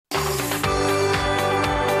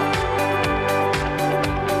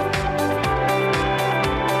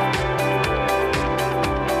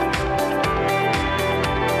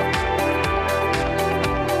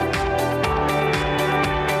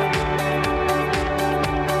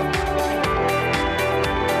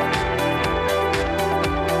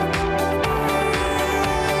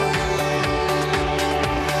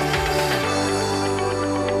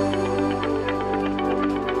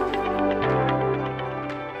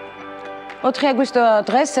4 აგვისტო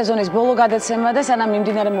დღეს სეზონის ბოლო გადაცემა და სანამ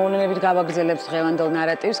მიმდინარე მოვლენებით გავაგრძელებთ დღევანდელ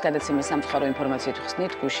ნარატივს, გადაცემის სამწუხარო ინფორმაციით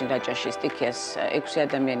ვხსნით გუშინ რაჭაში სტიქიას 6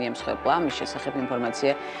 ადამიანია მსხვერპლა, ამის შესახებ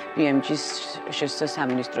ინფორმაცია BMG-ს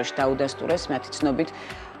სამინისტროში დაუდასტურეს, მათი ცნობით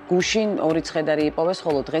გუშინ 2 ცხედარი იპოვეს,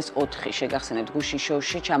 ხოლო დღეს 4. შეგახსენებთ, გუშინ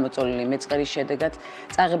შოუში ჩამოწოლილი მეწყერის შედეგად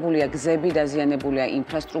წაღებულია გზები, დაზიანებულია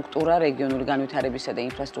ინფრასტრუქტურა, რეგიონული განვითარებისა და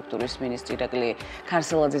ინფრასტრუქტურის მინისტრი ირაკლი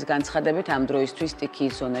ქარსელაძის განცხადებით, ამ დროისთვის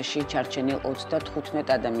სტიქიის ზონაში ჩარჩენილ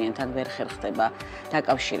 35 ადამიანთან ვერ ხერხდება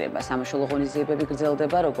დაკავშირება. სამაშველო ღონისძიებები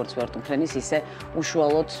გრძელდება, როგორც ვერტმფრენის, ისე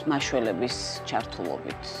უშუალოდ მაშველების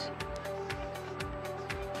ჩართულობით.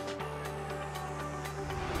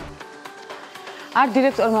 Art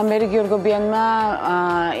დირექტორმა მერი გიორგობიანმა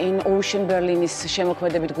in Ocean Berlin-ის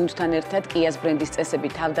შემოქმედებით გუნდთან ერთად კიას ბრენდის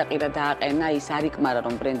წესები თავდაყირა დააყენა, ის არ იკმარა,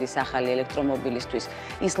 რომ ბრენდის ახალი ელექტრომობილისთვის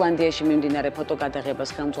ისლანდიაში მიმდინარე ფოტოგადაღებას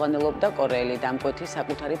ხელმძღვანელობდა, კორეელი დამკვეთი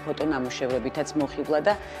საკუთარი ფოტონამუშევრებითაც მოხიბლა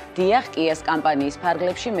და დიახ, კიას კამპანიის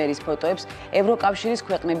ფარგლებში მერის ფოტოებს ევროკავშირის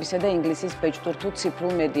ქვეყნებისა და ინგლისის ბეჭდურ თუ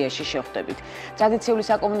ციფრულ მედიაში შევხვდებით. ტრადიციული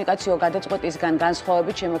საკომუნიკაციო გადაწყვეტისგან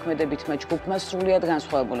განსხვავებით შემოქმედებითმა ჯგუფმა სრულიად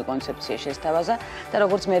განსხვავებული კონცეფცია შესთავაზა და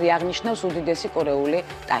როგორც მერი აღნიშნავს, უდიდესი კორეული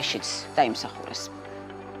ტაშიც დაიმსახურეს.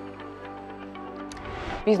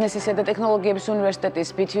 ბიზნესისა და ტექნოლოგიების უნივერსიტეტის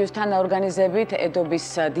BTU-თან ორგანიზებით Adobe-ის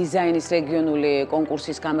დიზაინის რეგიონული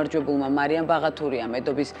კონკურსის გამარჯვებულმა მარიამ ბაღათურიამ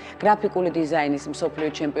Adobe-ის გრაფიკული დიზაინის მსოფლიო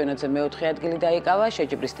ჩემპიონატზე მეოთხე ადგილი დაიკავა.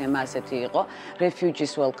 შეჯიბრის თემა ასეთი იყო: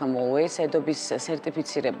 Refugees Welcome Always. Adobe-ის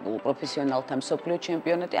სერტიფიცირებულ პროფესიონალთა მსოფლიო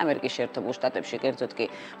ჩემპიონატი ამერიკის შეერთებულ შტატებში, კერძოდ კი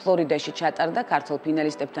ფლორიდაში ჩატარდა. ქართულ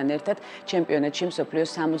ფინალისტებთან ერთად ჩემპიონატში მსოფლიოს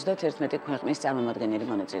 71 ქვეყნის წარმომადგენელი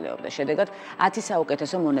მონაწილეობდა. შედეგად 10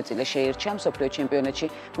 საუკეთესო მონაწილე შეირჩა მსოფლიო ჩემპიონატში.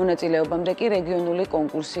 მონაწილეობამდე კი რეგიონული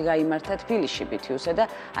კონკურსი გაიმართა თბილისში, BTU-სა და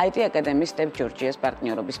IT აკადემიის Step Georgia-ს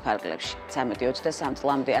პარტნიორობის ფარგლებში. 13-23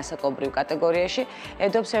 წლამდე ასაკობრივ კატეგორიაში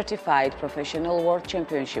Adobe Certified Professional World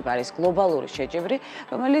Championship არის გლობალური შეჯიბრი,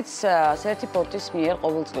 რომელიც Certiport-ის მიერ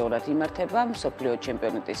ყოველწლიურად იმართება. მსოფლიო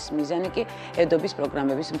ჩემპიონატის მიზანი კი Adobe-ის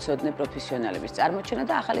პროგრამების მცოდნე პროფესიონალების წარმოჩენა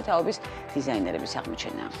და ახალი თაობის დიზაინერების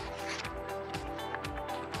აღმოჩენაა.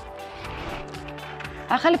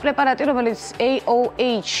 ახალი პრეპარატი, რომელიც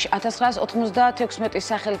AOH 1996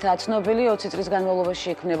 სახელითაა ცნობილი, 20 წლის განმავლობაში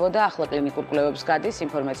იქმნებოდა, ახლა კლინიკურ კვლევებს გადის.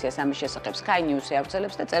 ინფორმაციას ამის შესახებ Sky News-ი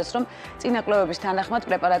ავრცელებს და წერს, რომ წინა კვლევების თანახმად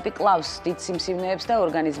პრეპარატი კლავს დიდ სიმსივნეებს და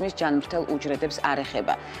ორგანიზმის ჯანმრთელ უჯრედებს არ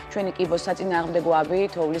ეხება. ჩვენი კიბოს საწინააღმდეგო აბი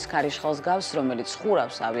თოვლის ქარიშხალს გავს, რომელიც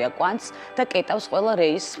ხურავს ავიაკვანძს და კეტავს ყველა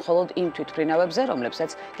რეისს, მხოლოდ იმ თვითმფრინავებზე,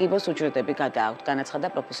 რომლებსაც კიბოს უჯრედები გადააქვთ, განაცხადა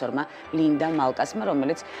პროფესორმა ლინდა მალკასმა,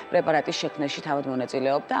 რომელიც პრეპარატის შექმნაში თავად მონაწილეობდა.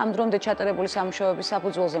 ამ დრომდე ჩატარებული სამუშაოების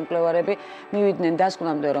საფუძველზე მკვლევარები მივიდნენ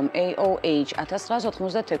დასკვნამდე, რომ AOH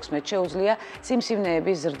 1996 შეუძლია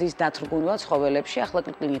სიმსივნეების ზრდის დათრგუნვა ცხოველებში, ახლა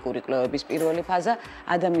კლინიკური კვლევების პირველი ფაზა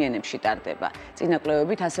ადამიანებში ტარდება. წინა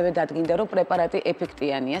კვლევებით ასევე დადგინდა, რომ პრეპარატი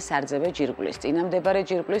ეფექტიანია სარძევე ჯირკვლის, წინამდებარე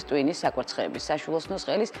ჯირკვლის, ტვინის, საკვერცხეების, საშვილოსნო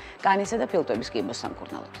სხელის, კანისა და ფილტვების კიბოს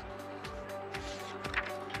სამკურნალოდ.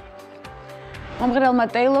 მომღერალმა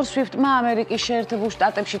Taylor Swift-მა ამერიკის შეერთებულ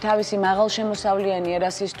შტატებში თავისი მაღალშემოსავლიანი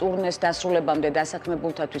ერასის ტურნეს დასრულებამდე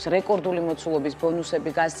დასაქმებულთათვის რეკორდული მოცულობის ბონუსები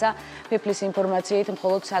გასცა. People-ის ინფორმაციით,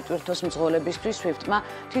 მხოლოდ სატვირთოს მძღოლებისთვის Swift-მა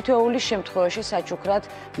თითოეული შემთხვევაში საჩუქრად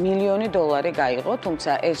 $1,000,000 გაიღო,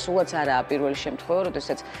 თუმცა ეს სულაც არაა პირველი შემთხვევა,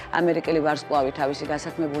 როდესაც ამერიკელი ვარსკვლავი თავისი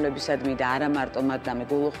დასაქმებულებისადმი და არა მარტო მათდამე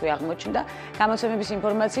გულუხვი აღმოჩნდა. გამოცემების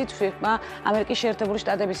ინფორმაციით, Swift-მა ამერიკის შეერთებული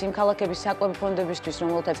შტატების იმ ქალაქების საკვები ფონდებისთვის,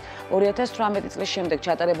 რომელთაც 2018 წლის შემდეგ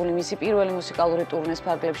ჩატარებული მისი პირველი მუსიკალური ტურნეს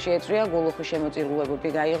ფარგლებში ეწვია, გულუხვის შემოწირულობები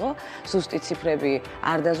გაიღო. ზუსტი ციფრები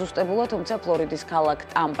არ დაზუსტებულა, თუმცა ფლორიდის ქალაქ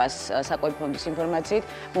ტამპას საკვები ფონდის ინფორმაციით,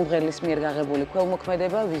 მომღერლის მიერ გაღებული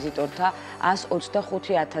ქველმოქმედება ვიზიტორთა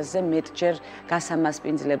 125,000-ზე მეტჯერ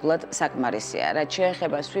გასამასპინძლებლად საკმარისია. რაც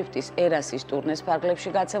შეეხება Swift-ის ერასის ტურნეს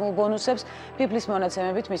ფარგლებში გაცემულ ბონუსებს, People-ის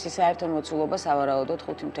მონაცემებით მისი საერთო მოცულობა სავარაუდოდ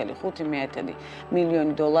 $5.5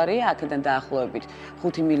 მილიონი, აქედან დაახლოებით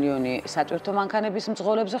 5 მილიონი სატვირთო მანქანების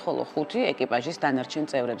მძღოლებზე, ხოლო 5 ეკიპაჟის დანარჩენ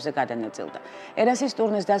წევრებზე გადანაწილდა. ერასის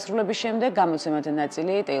ტურნეს დასრულების შემდეგ გამოცემათა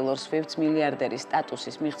ნაწილი Taylor Swift-ს მილიარდერის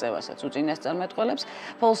სტატუსის მიღწევასაც უწინასწარმეტყველებს.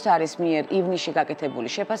 Polestar-ის მიერ ივნისში გაკეთებული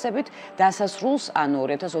შეფასებით დასასრულს, ანუ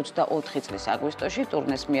 2024 წლის აგვისტოში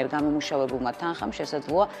ტურნეს მიერ გამომუშავებულმა თანხამ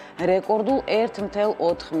შესაძლოა რეკორდულ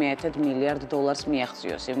 $1.4 მილიარდ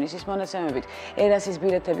მიაღწიოს. ივნისის მონაცემებით ერასის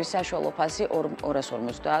ბილეთების საშუალო ფასი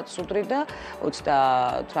 250 სუდრი და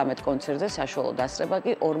 38 კონცერტზე საშუალო დასწრება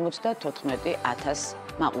კი 54,000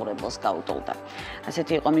 მაყურებელს გაუტოლდა.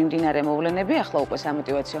 ასეთი იყო მიმდინარე მოვლენები, ახლა უკვე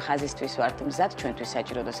სამოტივაციო ხაზისთვის ვართ მზად ჩვენთვის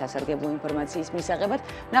საჭირო და სასარგებლო ინფორმაციის მისაღებად.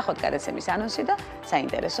 ნახოთ გადაცემის ანონსი და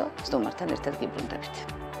საინტერესო სტუმართან ერთად გიბრუნდებით.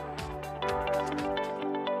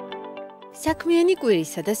 საქმიანი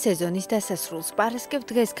კვირისა და სეზონის დასასრულს პარასკევ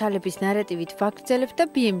დღეს ქალების ნარატივით ვაგრძელებთ და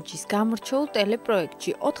BMG-ს გამორჩეულ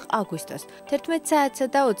ტელეპროექტში 4 აგვისტოს 11 საათსა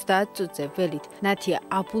და 30 წუთზე ველით ნათია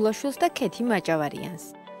აბულაშვილს და ქეთი მაჭავარიანს.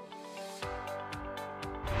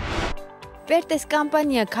 პერტეს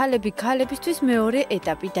კამპანია ქალები ქალებისთვის მეორე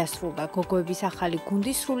ეტაპი დასრულდა. გოგოების ახალი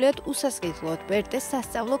გუნდი სრულად უსასყიდლოდ პერტეს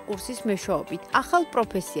სასწავლო კურსის მეშვეობით ახალ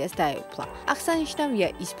პროფესიას დაეუფლა. აღსანიშნავია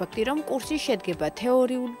ის ფაქტი, რომ კურსი შედგება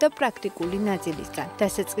თეორიული და პრაქტიკული ნაწილისგან.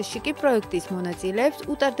 დასაწყისში კი პროექტის მონაწილეებს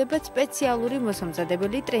უტარდებათ სპეციალური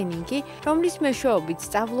მოსამზადებელი ტრენინგი, რომლის მეშვეობით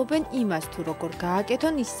სწავლობენ იმას, თუ როგორ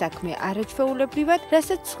გააკეთონ ის საქმე არაჩვეულებრივად,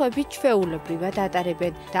 რასაც სხვები ჩვეულებრივად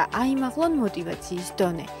ატარებენ და აიმაღლონ მოტივაციის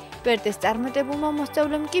დონე. პერტეს წარმატებულმა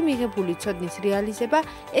მოსწავლემ კი მიღებული ცოდნის რეალიზება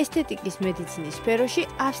ესთეტიკის მედიცინის სფეროში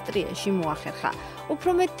ავსტრიაში მოახერხა.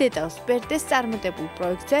 უფრო მეტ დეტალს პერტეს წარმატებულ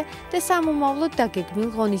პროექტზე და სამომავლოდ დაგეგმილ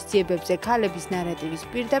ღონისძიებებზე ქალების ნარატივის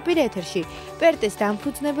პირდაპირ ეთერში პერტეს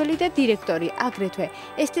დამფუძნებელი და დირექტორი, აგრეთვე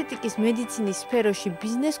ესთეტიკის მედიცინის სფეროში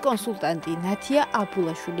ბიზნეს კონსულტანტი ნათია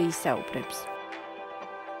აბულაშვილი ისაუბრებს.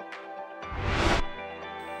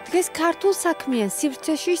 დღეს ქართულ საქმიან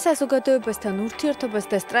სივრცეში საზოგადოებასთან ურთიერთობას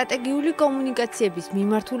და სტრატეგიული კომუნიკაციების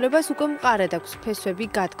მიმართულებას უკვე მყარად აქვს ფესვები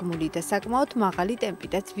გადგმული და საკმაოდ მაღალი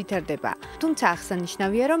ტემპითაც ვითარდება. თუმცა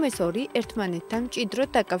აღსანიშნავია, რომ ეს ორი ერთმანეთთან მჭიდროდ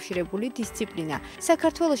დაკავშირებული დისციპლინა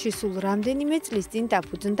საქართველოში სულ რამდენიმე წლის წინ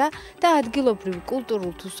დაფუძნდა და ადგილობრივ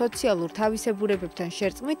კულტურულ თუ სოციალურ თავისებურებებთან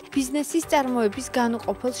შერწყმით ბიზნესის წარმოების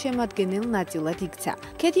განუყოფელ შემადგენელ ნაწილად იქცა.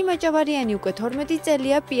 ქეთი მაჭავარიანი უკვე 12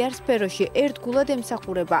 წელია PR სფეროში ერთგულად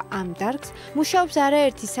ემსახურება ამ დარგს, მუშაობს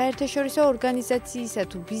არაერთი საერთაშორისო ორგანიზაციისა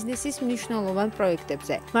თუ ბიზნესის მნიშვნელოვან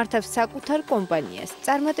პროექტებზე. მართავს საკუთარ კომპანიას,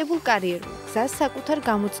 წარმატებულ კარიერულ გზას, საკუთარ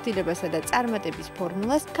გამოცდილებასა და წარმატების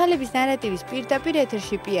ფორმულას ქალების ნარატივის პირდაპირ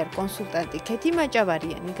ეთერში PR კონსულტანტი ქეთი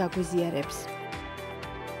მაჭავარიანი გაგვიზიარებს.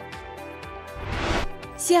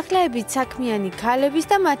 სიახლეებით საქმიანი ქალების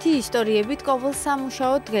და მათი ისტორიებით ყოველ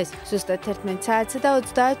სამუშაო დღეს ზუსტად 11 საათსა და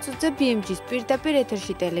 30 წუთზე BMG-ს პირდაპირ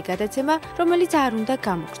ეთერში ტელეგადაცემა, რომელიც არ უნდა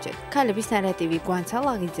გამოგრჩეთ. ქალების ნარატივი გვანცა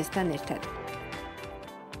ლაღიძესთან ერთად.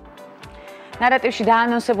 ნარატივში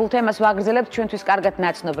დაანონსებულ თემას ვაგრძელებთ ჩვენთვის კარგად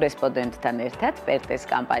ნაცნობ რესპონდენტთან ერთად. პერტეს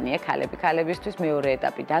კამპანია ქალები ქალებისთვის მეორე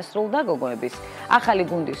ეტაპი დასრულდა. გოგოების ახალი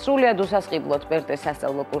გუნდი სრულად უსასყიდლოდ პერტეს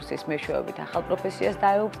სასწავლო კურსის მეშვეობით ახალ პროფესიას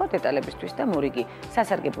დაეუფლა. დეტალებისთვის და მორიგი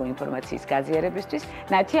სასარგებლო ინფორმაციის გაზიარებისთვის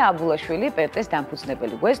ნათია აბულაშვილი, პერტეს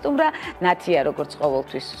დამფუძნებელი გვესტუმრა. ნათია, როგორც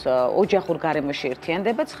ყოველთვის, ოჯახურ გარემოში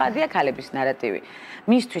ერთიანდება, ცხადია ქალების ნარატივი.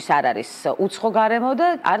 მისთვის არ არის უცხო გარემო და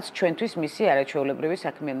არც ჩვენთვის მისი არაჩვეულებრივი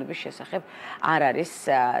საქმიანობის შესახებ არ არის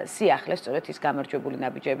სიახლე, სწორედ ის გამარჯვებული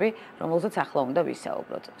ნაბიჯები, რომელზეც ახლა უნდა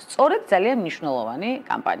ვისაუბროთ. სწორედ ძალიან მნიშვნელოვანი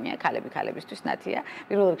კამპანია ქალები ქალებისთვის ნათია.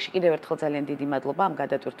 პირველ რიგში კიდევ ერთხელ ძალიან დიდი მადლობა ამ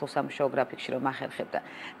გადატვირთულ სამუშაო გრაფიკში, რომ ახერხებდა.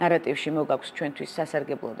 ნარატივში მოგაქვს ჩვენთვის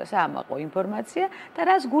სასარგებლო და საამაყო ინფორმაცია და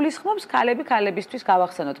რას გულისხმობს ქალები ქალებისთვის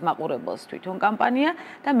გავახსენოთ მაყურებელს თვითონ კამპანია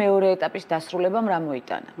და მეორე ეტაპის დასრულებამ რა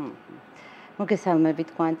მოიტანა. მოგესალმებით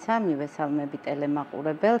გვანცა, მივესალმები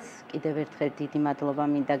ტელემაყურებელს. კიდევ ერთხელ დიდი მადლობა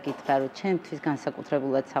მინდა გითხრა, რომ ჩემთვის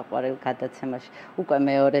განსაკუთრებულად საყვარელ გადაცემაში უკვე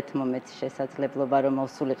მეორედ მომეცი შესაძლებლობა, რომ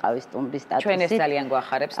მოსულიყავი სტუმრის სტატუსით. ჩვენ ეს ძალიან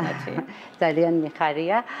გვახარებს, ნათი. ძალიან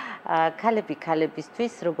მიხარია. ქალები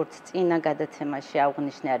ქალებისთვის, როგორც წინა გადაცემაში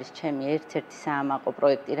აღვნიშნე, არის ჩემი ერთ-ერთი საამაყო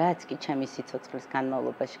პროექტი, რაც კი ჩემი სიცოცხლის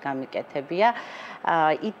განმავლობაში გამიკეთებია.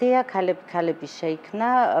 იდეა ქალები შეიქმნა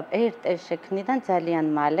ერთ-ერთ შექმნიდან ძალიან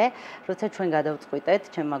მალე, როცა ჩვენ გადავწყვიტეთ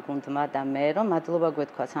ჩემმა გუნდმა და მე, რომ მადლობა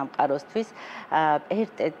გვეთქვა სამყაროსთვის,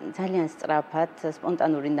 ძალიან სწრაფად,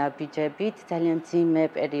 სპონტანური ნაბიჯებით, ძალიან მძიმე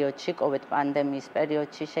პერიოდში, COVID პანდემიის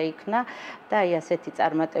პერიოდში შეიქმნა და აი ასეთი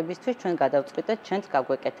წარმატებისთვის ჩვენ გადავწყვიტეთ, ჩვენც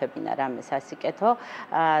გაგვეკეთებინა რამე სასიკეთო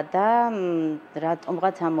და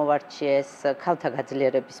რატომღაც ამოვარჩიეს ქალთა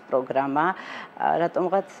გაძლიერების პროგრამა,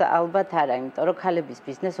 რატომღაც ალბათ არა, იმიტომ რომ ქალების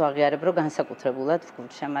ბიზნესს ვაღიარებ, რომ განსაკუთრებულად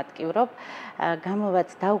გულშემატკივრობ, გამოვაც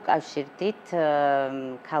დავკავშირდით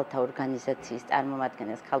ქალთა ორგანიზაციის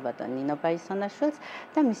წარმომადგენელს ქალბატონ ნინო ბაისონაშვილს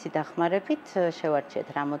და მისი დახმარებით შევარჩიეთ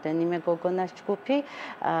რამოდენიმე გოგონას ჯგუფი.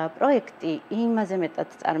 პროექტი იმაზე მეტად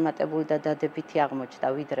წარმატებული და დადებითი აღმოჩნდა,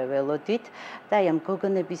 ვიდრე ველოდით და აი ამ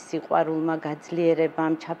გოგონების სიყვარულმა,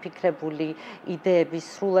 გაძლიერებამ, ჩაფიქრებული იდეების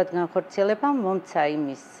სრულად განხორციელებამ მომცა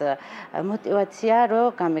იმის მოტივაცია,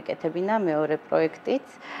 რომ გამეკეთებინა მეორე პროექტიც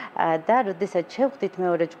და როდესაც შევხვდით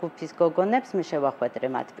მეორე ჯგუფის გოგონებს, მე შევახვედრე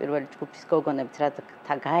მათ პირველი ჯგუფის ჩვენთვის გოგონებს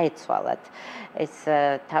რათა გაეცვალათ ეს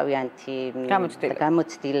თავიანთი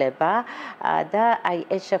გამოცდილება და აი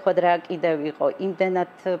ეს შეხვედრა კიდევ იყო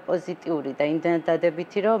იმდენად პოზიტიური და იმდენად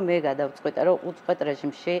დადებითი, რომ მე გადავწყვიტე, რომ უწყვეტ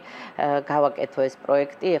რეჟიმში გავაკეთო ეს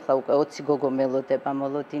პროექტი. ეხლა უკვე 20 გოგო მელოდება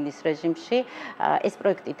მოლოდინის რეჟიმში. ეს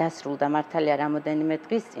პროექტი დასრულდა მართალია რამოდენიმე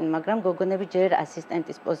დღის წინ, მაგრამ გოგონები ჯერ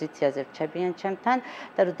ასისტენტის პოზიციაზე რჩებიან ჩემთან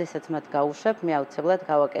და როდესაც მათ გავუშვებ, მე აუცილებლად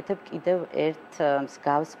გავაკეთებ კიდევ ერთ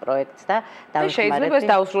მსგავს პროექტს და შეიძლება ეს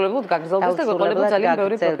დაუსრულებლად გაგრძელდეს და გეყოლებოდა ძალიან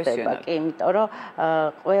ბევრი პროფესიონალი. კი, იმიტომ რომ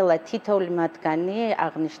ყველა თითოეული მათგანი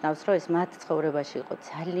აღნიშნავს, რომ ეს მათ ცხოვრებაში იყო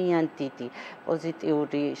ძალიან დიდი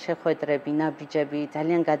პოზიტიური შეხვედრები, ნაბიჯები,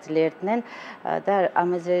 ძალიან გაძლიერდნენ და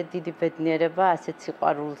ამაზე დიდი ბედნიერება, ასეთ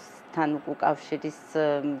სიყვარულსთან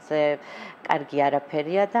უკავშირისზე კარგი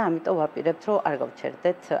არაფერია და ამიტომ ვაპირებთ, რომ არ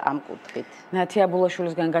გავჩერდეთ ამ კუთხით. ნათი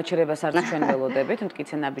აბულაშვილისგან გაჩერებას არც ჩვენ ველოდებით,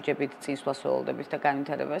 მტკიცე ნაბიჯებით წინსვლას ველოდებით და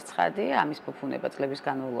განვითარებას ცხადია, ამის ფუფუნება წლების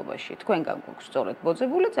განმავლობაში. თქვენგან გვაქვს სწორედ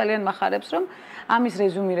მოძებული, ძალიან მახარებს, რომ ამის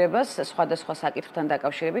რეზუმირებას სხვადასხვა საკითხთან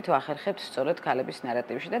დაკავშირებით ვახერხებთ სწორედ ქალების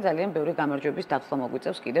ნარატივში და ძალიან ბევრი გამარჯვების დათვლა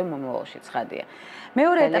მოგვიწევს კიდევ მომავალში, ცხადია.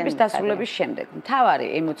 მეორე ეტაპის დასრულების შემდეგ მთავარი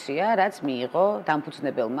ემოცია, რაც მიიღო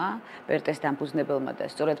დამფუძნებელმა, ბერტეს დამფუძნებელმა და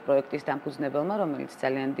სწორედ პროექტის დამფუძნებელმა, რომელიც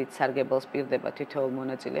ძალიან დიდ სარგებელს პირდება თითოეულ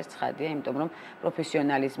მონაწილეს, ცხადია, იმიტომ რომ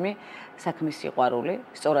პროფესიონალიზმი, საქმის სიყვარული,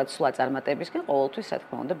 სწორად სვლა წარმატებისგან ყოველთვის, რა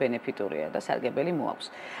თქმა უნდა, ბენეფიტურია და სარგებელი მოაქვს.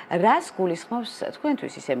 რას გულისხმობს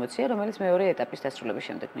თქვენთვის ის ემოცია, რომელიც მეორე ეტაპის დასრულების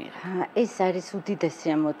შემდეგ მიიღეთ? ეს არის უდიდესი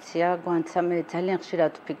ემოცია, გვანცა, მე ძალიან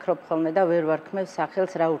ხშირად ვფიქრობ ხოლმე და ვერ ვარქმევ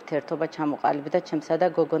სახელს, რა ურთიერთობა ჩამოყალიბდა ჩემსა და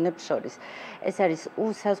გოგონებს შორის. ეს არის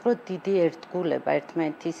უსაზღრო დიდი ერთგულება,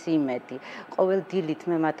 ერთმანეთის იმედი. ყოველ დილით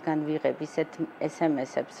მე მათგან ვიღებ ისეთ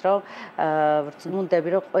SMS-ებს, რომ ვწმუნდები,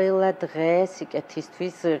 რომ ყველა დღე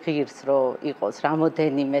სიკეთისთვის ღირს, რომ იყოს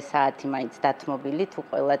რამოდენიმე საათი მაინც დათმობილი, თუ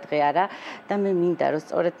ყველა დღე არა და მე მინდა, რომ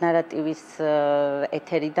სწორედ ნარატივის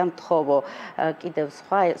ეთერიდან მთხოვო კიდევ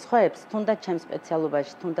სხვაებს, თუნდაც ჩემ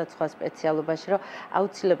სპეციალობაში, თუნდაც სხვა სპეციალობაში, რომ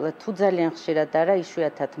აუცილებლად თუ ძალიან ხშირად არა,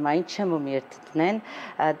 იშვიათად მაინც შემომიერთდნენ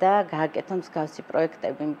და გააკეთონ მსგავსი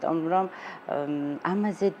პროექტები, იმიტომ რომ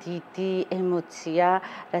ამაზე დიდი ემოცია,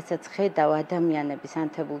 რასაც ხედავ ადამიანების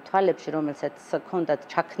ანთებულ თვალებში, რომელსაც ჰქონდათ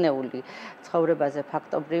ჩაქნეული ცხოვრებაზე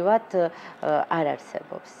ფაქტობრივად, არ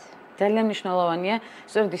არსებობს. ძალიან მნიშვნელოვანია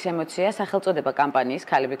სწორედ ის ემოცია, სახელწოდება კამპანიის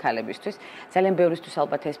ქალები ქალებისთვის. ძალიან ბევრისთვის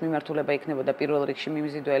ალბათ ეს მიმართულება იქნებოდა პირველ რიგში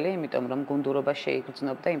მიმზიდველი, იმიტომ რომ გუნდურობა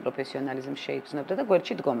შეიგრძნობდა, იმ პროფესიონალიზმს შეიგრძნობდა და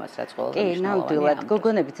გვერდში დგომას, რაც ყველაზე მნიშვნელოვანია. ნამდვილად,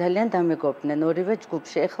 გოგონები ძალიან დამეგობრდნენ ორივე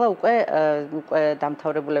ჯგუფში. ეხლა უკვე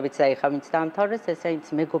დამთავრებულებიც დაიხა, ვინც დაამთავრეს, ესეც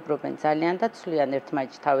მეგობრობენ ძალიან და ცვლიან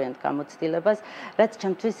ერთმანეთში თავიანთ გამოცდილებას, რაც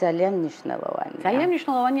ჩემთვის ძალიან მნიშვნელოვანია. ძალიან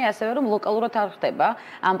მნიშვნელოვანია ასევე, რომ ლოკალურად არ ხდება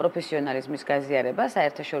ამ პროფესიონალიზმის გაზიარება,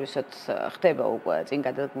 საერთაშორისო ხდება უკვე წინ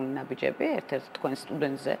გადადგმული ნაბიჯები, ერთ-ერთ თქვენ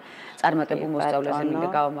სტუდენტზე წარმატებულ მოსწავლეზე მინდა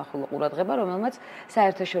გავამახვილო ყურადღება, რომელმაც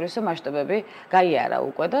საერთაშორისო მასშტაბები გაიარა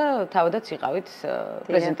უკვე და თავადაც იყავით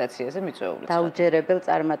პრეზენტაციაზე მიწვეული. დაუჯერებელ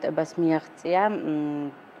წარმატებას მიაღწია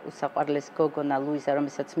უსაყვარლეს გოგონა ლუიზა,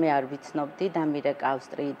 რომელსაც მე არ ვიცნობდი, დამირეკა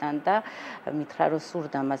ავსტრიიდან და მითხრა, რომ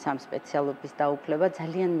სურდა მას ამ სპეციალობის დაუფლება.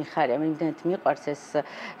 ძალიან მიხარია, მე იმდენად მიყვარს ეს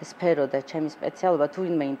სფერო და ჩემი სპეციალობა, თუ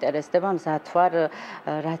ვინმე ინტერესდება, მზად ვარ,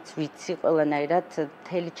 რაც ვიცი, ყველანაირად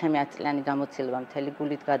მთელი ჩემი 10 წლიანი გამოცდილება, მთელი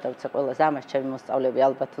გულით გადავწე ყველას, ამას ჩემი მოსწავლეები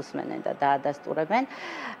ალბათ უსმენენ და დაადასტურებენ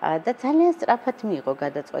და ძალიან სწრაფად მიიღო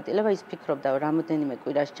გადაწყვეტილება, ის ფიქრობდა, რომ რამოდენიმე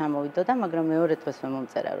კვირაში ჩამოვიდოდა, მაგრამ მეორე დღეს მე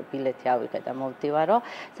მომწერა, რომ ბილეთი ავიღე და მოვდივარო.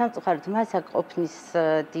 სამწუხაროდ მას აქ ყოფნის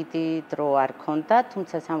დიდი დრო არ ქონდა,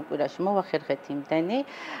 თუმცა სამ კვირაში მოვახერხეთ იმდენი,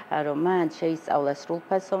 რომ მან შეისწავლა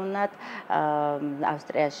სრულფასოვნად,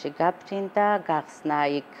 ავსტრიაში გაფრინდა, გახსნა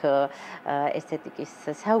იქ ესთეტიკის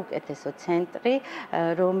საუკეთესო ცენტრი,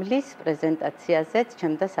 რომლის პრეზენტაციაზეც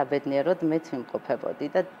ჩემ და საბედნიეროდ მეც ვიმყოფებოდი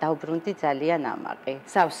და დავბრუნდი ძალიან ამაყი.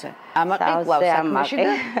 სავსე, ამაყი კლავს საქმეში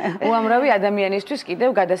და უამრავი ადამიანისთვის კიდევ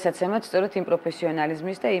გადასაცემად სწორედ იმ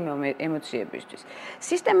პროფესიონალიზმის და იმ ემოციებისთვის.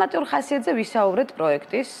 სისტემატურ ხასიათზე ვისაუბრეთ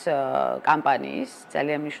პროექტის კამპანიის.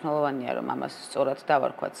 ძალიან მნიშვნელოვანია, რომ ამას სწორად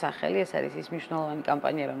დავარქვათ სახელი. ეს არის ის მნიშვნელოვანი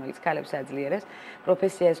კამპანია, რომელიც ქალებს აძლიერებს,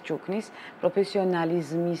 პროფესიას ჯუქნის,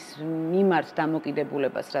 პროფესიონალიზმის მიმართ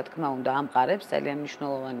დამოკიდებულებას, რა თქმა უნდა, ამყარებს. ძალიან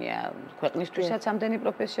მნიშვნელოვანია ქვეყნისთვისაც ამდენი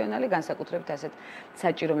პროფესიონალი, განსაკუთრებით ასეთ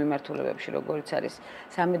საჭირო მიმართულებებში, როგორც არის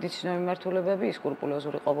სამედიცინო მიმართულებები,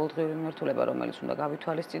 სკრუპულოზური ყოველდღიური მიმართულება, რომელიც უნდა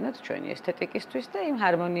გავითვალისწინოთ ჩვენი ესთეტიკისთვის და იმ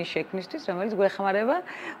ჰარმონიის შექმნისთვის, რომელიც გვეხმარება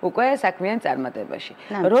უკვე საქმიან წარმატებაში.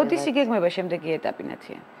 როდის იგეგმება შემდეგი ეტაპი,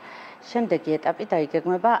 ნათია? შემდეგი ეტაპი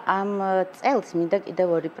დაიგეგმება ამ წელს მინდა კიდევ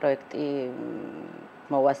ორი პროექტი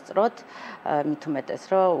მოვასწროთ, მით უმეტეს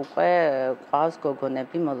რომ უკვე ყავს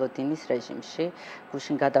გოგონები მოლოდინის რეჟიმში.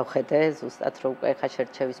 გუშინ გადავხედე ზუსტად რომ უკვე ხა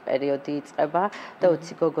შერჩევის პერიოდი იწყება და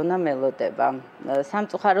 20 გოგონა მელოდება.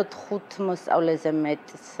 სამწუხაროდ 5 მოსწავლეზე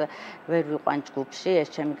მეტს ვერ ვიყვან ჯგუფში, ეს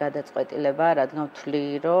ჩემი გადაწყვეტილება, რადგან ვთვლი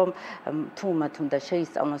რომ თუ მათ უნდა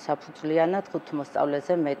შეისწავლონ საფუძვლიანად 5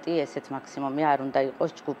 მოსწავლეზე მეტი ესეც მაქსიმუმია არ უნდა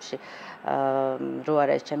იყოს ჯგუფში. რო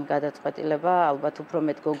არა ეს ჩემი გადაწყვეტილება, ალბათ უფრო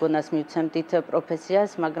მეტ გოგონას მივცემდით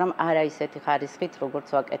პროფესიას, მაგრამ არა ისეთი ხარისხით, როგორც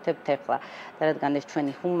ვაკეთებთ ახლა. და რადგან ეს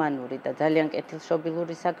ჩვენი ჰუმანური და ძალიან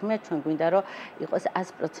კეთილშობილური საქმეა, ჩვენ გვინდა რომ იყოს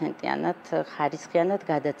 100%-იანად ხარისხიანად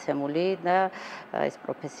გადაცემული და ეს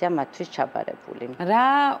პროფესია მათთვის ჩაბარებული.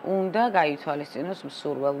 რა უნდა გაითვალისწინოს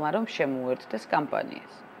მსურველმა, რომ შემოუერთდეს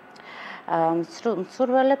კამპანიას?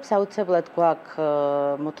 მსურველებს აუცილებლად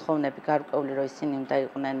გვაქვს მოთხოვნები გარკვეული, რომ ისინი უნდა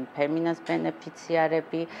იყვნენ ფემინას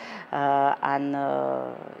ბენეფიციარები, ან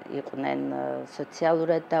იყვნენ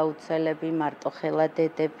სოციალურად დაუცველები, მარტოხელა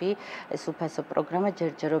დედები. ეს უფასო პროგრამა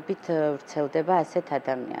ჯერჯერობით ვრცელდება ასეთ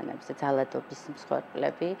ადამიანებზე, ძალადობის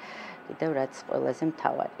მსხვერპლები, კიდევ რაც ყველაზე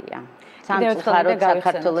მთავარია. სამწუხაროდ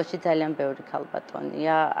საქართველოში ძალიან ბევრი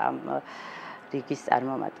ქალბატონია ამ რიგის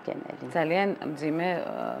წარმომადგენელი. ძალიან მძიმე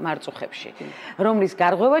მარწუხებში, რომლის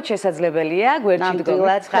გარღვევაც შესაძლებელია გვერდში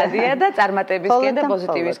დგომის ცხადია და წარმატებისკენ და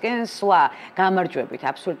პოზიტივისკენ სვლა. გამარჯვებით,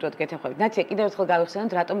 აბსოლუტურად გეთანხმებით. ნათია, კიდევ ერთხელ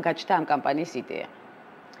გავიხსენოთ, რატომ გაჩნდა ამ კამპანიის იდეა?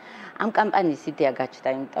 ამ კამპანიის იდეა გაჩნდა,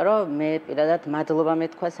 იმიტომ რომ მე პირადად მადლობა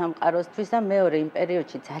მეთქვა სამყაროსთვის და მეორე იმ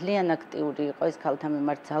პერიოდში ძალიან აქტიური იყო ეს ქალთა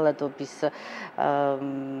მიმართ ძალადობის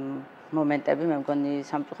მომენტები, მე მგონი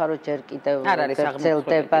სამწუხაროდ ჯერ კიდევ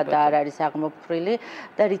გრძელდება და არ არის აღმოფხრილი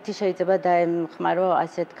და რითი შეიძლება დაემხმარო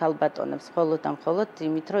ასეთ ქალბატონებს მხოლოდ და მხოლოდ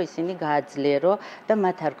იმით, რომ ისინი გააძლიერო და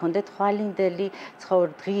მათ არ ქონდეთ ხვალინდელი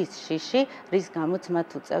დღის შიში, რის გამოც მათ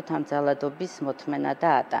უწევთ ამ ძალადობის მოთმენა და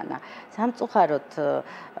ატანა. სამწუხაროდ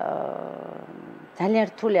ძალიან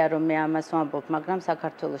რთულია რომ მე ამას ვამბობ, მაგრამ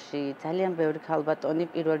საქართველოში ძალიან ბევრი ქალბატონი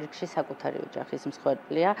პირველ რიგში საკუთარი ოჯახის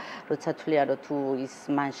მსხვერპლია, როცა თვლიან რომ თუ ის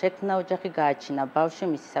მან შექმნა ოჯახი, გააჩინა ბავშვი,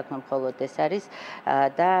 მისი საქმე მხოლოდ ეს არის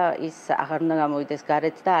და ის აღარ უნდა გამოვიდეს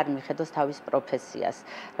გარეთ და არ მიხედოს თავის პროფესიას.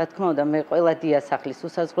 რა თქმა უნდა, მე ყველა დიასახლის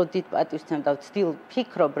უსაზღრო დიდ პატივს ვცემ და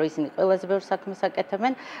ვფიქრობ, რომ ისინი ყველაზე ბევრ საქმეს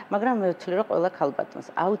აკეთებენ, მაგრამ მე ვთვლი, რომ ყველა ქალბატონს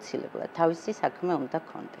აუცილებლად თავისი საქმე უნდა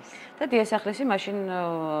ქონდეს. და დიასახლისი მაშინ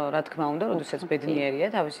რა თქმა უნდა, როდესაც ბედნიერია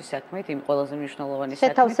თავისი საქმით, იმ ყველაზე მნიშვნელოვანი საქმით.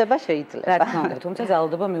 შეთავსება შეიძლება. რა თქმა უნდა, თუმცა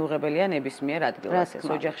ძალადობა მიუღებელია ნებისმიერ ადგილას, ეს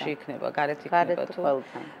ოჯახში იქნება, გარეთ იქნება თუ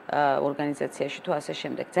ორგანიზაციაში თუ ასე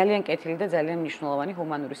შემდეგ. ძალიან კეთილი და ძალიან მნიშვნელოვანი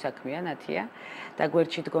ჰუმანური საქმეა, ნათია. და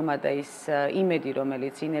გვერდში დგომა და ის იმედი,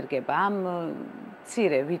 რომელიც ინერგება ამ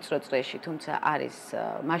მცირე ვიწრო წრეში, თუმცა არის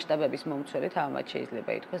მასშტაბების მომცველი, თამამად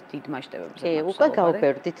შეიძლება ითქვას დიდ მასშტაბებზე. კი, უკვე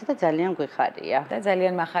გავბერდით და ძალიან გვიხარია. და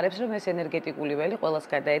ძალიან მახარებს, რომ ეს ენერგეტიკული ველი ყველას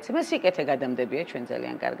გადაეცემა, სიკეთე გადამდებია, ჩვენ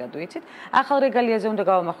ძალიან კარგად ვიცით. ახალ რეგალიაზე უნდა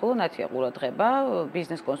გავამახვილო, ნათია ყურადღება,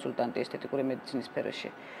 ბიზნეს კონსულტანტი ესთეტიკური მედიცინის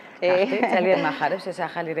სფეროში. ძალიან მახარებს ეს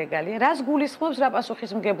ახალი რეგალია. რას გულისხმობს, რა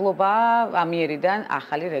პასუხისმგებლობა ამიერიდან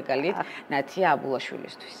ახალი რეგალიით ნათია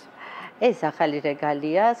აბულაშვილისთვის? ეს ახალი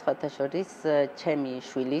რეგალია, სხვათა შორის, ჩემი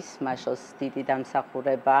შვილის, მაშოს დიდი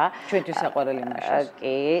დამსახურება. ჩვენთვის საყვარელი მაშოს.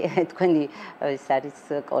 კი, თქვენი ეს არის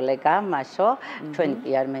კოლეგა, მაშო, ჩვენი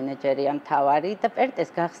PR მენეჯერია მთავარი და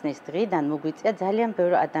პერტეს გახსნის დღიდან მოგვიწია ძალიან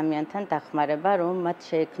ბევრ ადამიანთან დახმარება, რომ მათ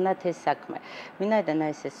შეექმნათ ეს საქმე. ვინაიდან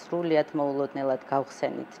ეს სრულიად მოულოდნელად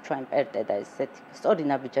გავხსენით ჩვენ პერტე და ესეთი სწორი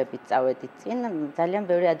ნაბიჯებით წავედით წინ, ძალიან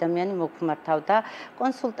ბევრი ადამიანი მოგვმართავდა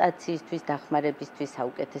კონსულტაციისთვის, დახმარებისთვის,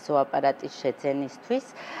 საუკეთესო აპარატის შეძენისთვის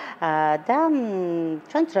და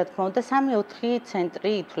ჩვენც რა თქმა უნდა 3-4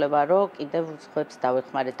 ცენტრი ითვლება, რომ კიდევ სხვებს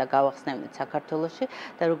დავეხმარეთ და გავახსნევთ საქართველოში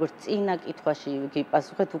და როგორც წინა კითხვაში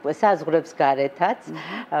გიპასუხეთ, უკვე საზღვრებს გარეთაც.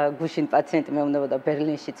 გუშინ პაციენტი მეუბნებოდა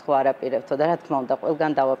ბერლინშიც ხო არაპირებთო და რა თქმა უნდა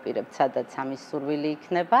ყველგან დავაპირებთ, სადაც ამის სურვილი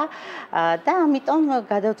იქნება და ამიტომ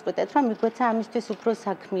გადავწყვიტეთ, რომ მიგვეცა ამისთვის უფრო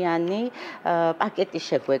საქმიანი პაკეტი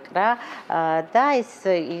შეგვეკრა და ეს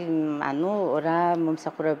ანუ რა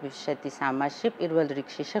მომსახურების შედის ამაში, პირველ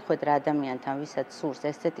რიგში შეხვედრა ადამიანთან, ვისაც სურს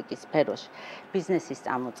ესთეტიკის სფეროში ბიზნესის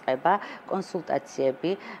წამოწყება,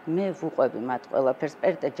 კონსულტაციები, მე ვუყვები მათ ყველაფერს,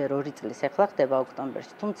 პერტე ჯერ 2 წლის ახლა ხდება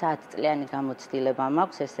ოქტომბერში, თუმცა 10 წლიანი გამოცდილება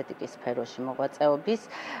მაქვს ესთეტიკის სფეროში მოღვაწეობის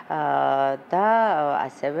და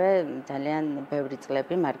ასევე ძალიან ბევრი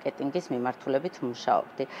წლები მარკეტინგის მიმართულებით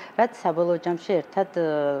მუშაობდი, რაც საბოლოო ჯამში ერთად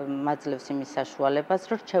მაძლევს იმის საშუალებას,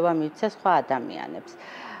 რომ რჩევა მივცე სხვა ადამიანებს.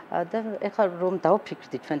 და ეხლა რომ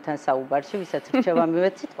დავფიქრდით ჩვენთან საუბარში, ვისაც რჩევა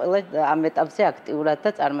მივეცით, ყველა ამ ეტაპზე აქტიურად და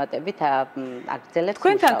წარმატებით აგრძელებს.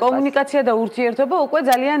 თქვენთან კომუნიკაცია და ურთიერთობა უკვე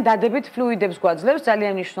ძალიან დადებით ფლუიდებს გვაძლევს,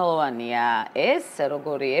 ძალიან მნიშვნელოვანია ეს,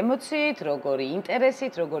 როგორი ემოციით, როგორი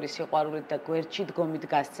ინტერესით, როგორი სიყვარულით და გვერდში დგომით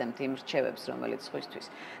გასცემთ იმ რჩევებს, რომელიც სხვისთვის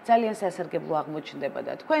ძალიან სასარგებლო აღმოჩნდება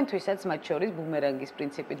და თქვენთვისაც მათ შორის ბუმერანგის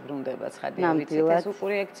პრინციპით ბრუნდება ცხადია, ვიცით ეს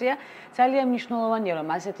უყურიექცია. ძალიან მნიშვნელოვანია, რომ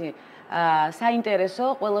ასეთი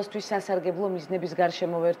საინტერესო, ყველასთვის სასარგებლო მიზნების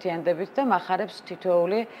გარშემო ვერთიანდებით და მახარებს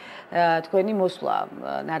თითოეული თქვენი მოსვლა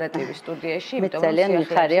ნარატივის სტუდიაში, იმიტომ რომ ძალიან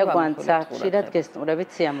მიხარია გვანცა, ხშირად გესტუმრებით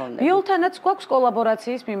სიამოვნებით. ბიოლთანაც გვაქვს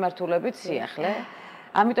კოლაბორაციის მიმართულებით სიახლე.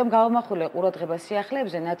 ამიტომ გავამახვილე ყურადღება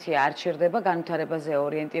სიახლეებზე, ნათია არ ჩერდება განვითარებაზე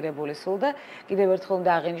ორიენტირებული სულ და კიდევ ერთხელ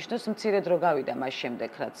უნდა აღინიშნოს, მცირე დრო გავიდა მას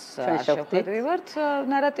შემდეგ, რაც შევხვდები ვართ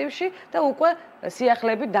ნარატივში და უკვე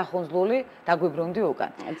სიახლეებით დახონძლული დაგვიბრუნდი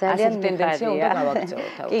უკან. ძალიან ტენდენცია უნდა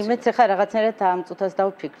გავაგრძელოთ. კი, მეც ახლა რაღაცნაირად ამ წუთას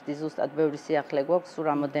დავფიქრდი, ზუსტად ბევრი სიახლე გვაქვს სულ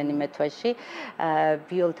რამოდენიმე თვეში.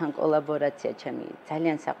 ბიოლთან კოლაბორაცია ჩემი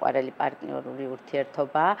ძალიან საყვარელი პარტნიორული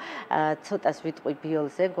ურთიერთობაა. ცოტას ვიტყვი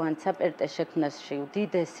ბიოლზე, გვანცა პერტეს შექმნაში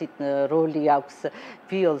უდიდესი როლი აქვს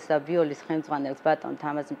ბიოლს და ბიოლის ხელმძღვანელს ბატონ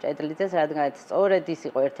თამაზ მჭედლიძეს, რადგანაც სწორედ ის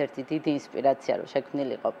იყო ერთ-ერთი დიდი ინსპირაცია, რომ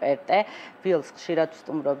შექმნილიყო პერტე. ბიოლს ხშირად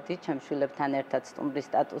ვსტუმრობდი ჩემ შვილებთან ერთად სტუმრის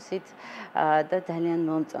სტატუსით და ძალიან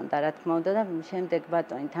მომწონდა, რა თქმა უნდა და შემდეგ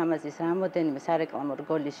ბატონი თამაზის რამოდენიმე სარეკლამო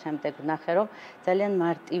რგოლის შემდეგ ვნახე, რომ ძალიან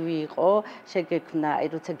მარტივი იყო, შეგექმნა, აი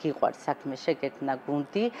როცა გიყვარს საქმე, შეგექმნა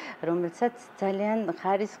გუნდი, რომელსაც ძალიან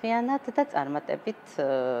ხარისხიანად და წარმატებით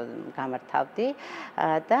გამართავდი.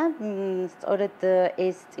 და სწორედ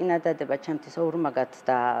ეს წინადადება ჩემთვის ორმაგად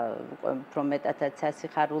და უფრო მეტადაც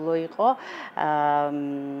სასიხარულო იყო.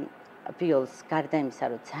 ბიოლს გარდა იმისა,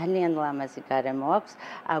 რომ ძალიან ლამაზი გარემო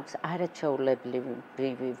აქვს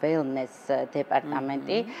არაჩვეულებრივი ველნეს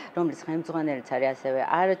დეპარტამენტი, რომლის ხელმძღვანელიც არის ასევე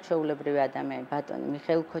არაჩვეულებრივი ადამიანი ბატონი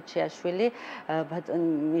მიხეილ ქოჩიაშვილი. ბატონი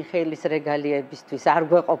მიხეილის რეგალიებისთვის არ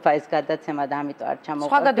გვეყოფა ეს გადაცემა და ამიტომ არ ჩამოვყევი.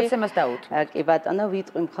 სხვა გადაცემას დაუთმოთ. კი ბატონო,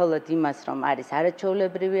 ვიტყვი მხოლოდ იმას, რომ არის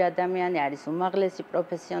არაჩვეულებრივი ადამიანი, არის უმაღლესი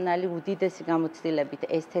პროფესიონალი, უდიდესი გამოცდილებით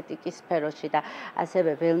ესთეტიკის სფეროში და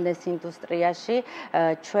ასევე ველნეს ინდუსტრიაში.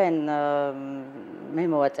 ჩვენ მე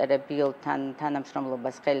მოვაწერე ბიოლთან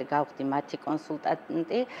თანამშრომლობას ხელი, გავხდი მათი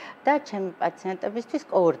კონსულტანტი და ჩემი პაციენტებისთვის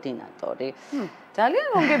კოორდინატორი. ძალიან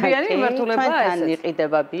მომგებიანი მიმართულება ეს. ჩვენთან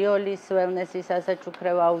იყიდება ბიოლის ველნესის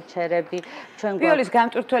ასაჩუქრე ვაუჩერები. ბიოლის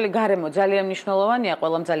გამტვირთველი გარემო ძალიან მნიშვნელოვანია,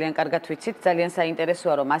 ყველამ ძალიან კარგად ვიცით, ძალიან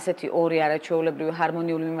საინტერესოა, რომ ასეთი ორი არაჩვეულებრივი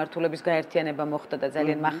ჰარმონიული მიმართულების გაერთიანება მოხდა და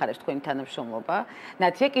ძალიან მახარებს თქვენი თანამშრომლობა.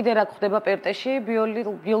 ნათია, კიდე რა გვხდება პერტეში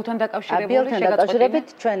ბიოლთან დაკავშირებული შეგაწყვეტილებით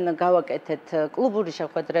ჩვენ გავაკეთეთ კლუბური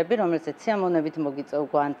შეხვედრები, რომელზეც სიამოვნებით მოგიწევ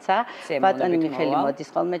გვანცა. ბატონი მიხელი მოდის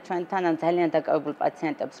ხოლმე ჩვენთან, ან ძალიან დაკავებულ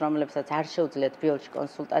პაციენტებს, რომლებსაც არ შეუძლიათ ბიოლში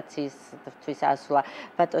კონსულტაციისთვის ასვლა,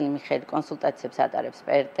 ბატონი მიხელი კონსულტაციებს ატარებს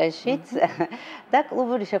პერტეშიც და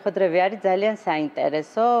კლუბური შეხვედრები არის ძალიან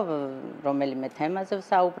საინტერესო, რომელიმე თემაზე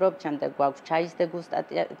ვსაუბრობ, შემდეგ გვაქვს ჩაის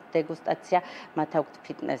დეგუსტაცია, მათ აქვთ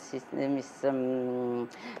ფიტნესის,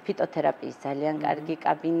 ფიტოთერაპიის ძალიან კარგი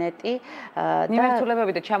კაბინეტი და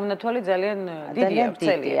მიმართულებები და ჩამონათვალი ძალიან დიდია,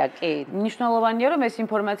 ვრცელია. მნიშვნელოვანია, რომ ეს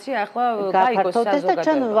ინფორმაცია ახლა გაიგოს საზოგადოებამ. და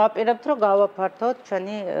ჩვენ ვაპირებთ, რომ გავაფართოთ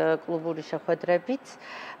ჩვენი κλუბური შეხვედრებით.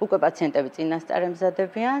 უკვე პაციენტები წინასწარ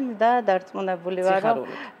ემზადებიან და დარწმუნებული ვარ, რომ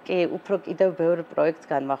კი, უფრო კიდევ ბევრ პროექტს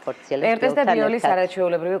განვახორციელებთ. პერტეს და ბიოლის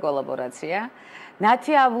არაჩვეულებრივი კოლაბორაცია.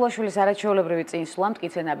 ნათია აბულაშვილის არაჩვეულებრივი წინსვლა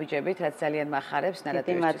მტკიცე ნაბიჯებით, რაც ძალიან მახარებს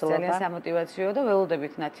ნარატივისთვის, ძალიან სამოტივაციო და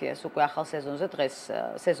ველოდებით ნათიას უკვე ახალ სეზონზე, დღეს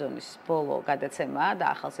სეზონის ბოლო გადაცემაა და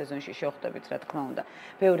ახალ სეზონში შევხვდებით, რა თქმა უნდა,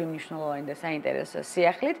 ბევრი მნიშვნელოვანი და საინტერესო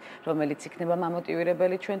სიახლით, რომელიც იქნება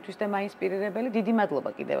მამოტივირებელი ჩვენთვის და მაინსპირირებელი. დიდი მადლობა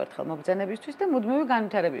კიდევ ერთხელ მობრძანებისთვის და მუდმივი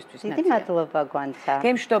განვითარებისთვის. დიდი მადლობა გვანცა.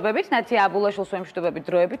 გემშვიდობებით, ნათია აბულაშვილს ვემშვიდობებით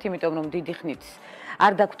დროებით, იმიტომ რომ დიდი ხნით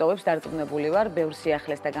არ დაგტოვებს, დარწმუნებული ვარ, ბევრ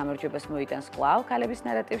სიახლეს და გამარჯვებას მოიტანს კვლავ ქალების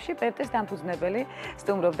ნარატივში. პერტეს დამფუძნებელი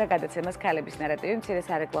სტუმრობდა გადაცემას ქალების ნარატივი. მცირე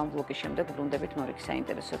სარეკლამო ბლოკის შემდეგ ბრუნდებით მორიგი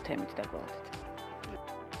საინტერესო თემით და გვალავთ.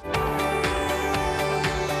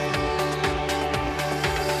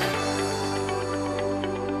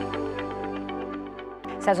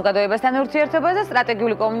 საზოგადოებასთან ურთიერთობა და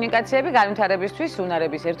სტრატეგიული კომუნიკაციები განვითარებისთვის,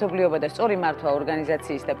 უნარების ერთობლიობა და სწორი მართვა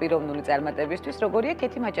ორგანიზაციის და პიროვნული წარმატებისთვის, როგორია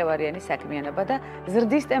ქეთი მაჭავარიანის საქმიანობა და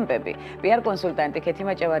ზრდის ტემპები. PR კონსულტანტი ქეთი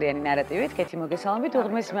მაჭავარიანი ნარატივით, ქეთი მოგესალმებით,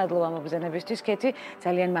 უღრმესი მადლობა მობრძანებისთვის, ქეთი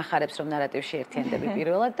ძალიან მახარებს, რომ ნარატივში ერთიანდები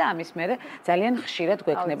პირველად და ამის მერე ძალიან ხშირად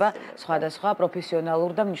გვექნება სხვადასხვა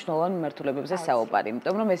პროფესიონალურ და მნიშვნელოვან მიმართულებებზე საუბარი.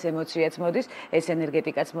 იმიტომ რომ ეს ემოციაც მოდის, ეს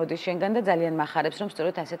ენერგეტიკაც მოდის შენგან და ძალიან მახარებს, რომ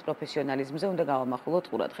სწორედ ასეთ პროფესიონალიზმზე უნდა გავამახვილოთ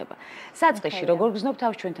ყურადღება. საწყისში როგორ გრძნობ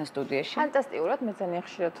თავს ჩვენთან სტუდიაში? ფანტასტიკურად, მე ძალიან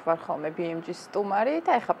ხშირად ვარ ხოლმე BMG-ის სტუმარი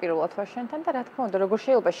და ეხლა პირველად ვარ შენთან და რა თქმა უნდა, როგორ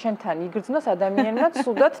შეიძლება შენთან იგრძნოს ადამიანმა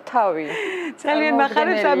სრულად თავი. ძალიან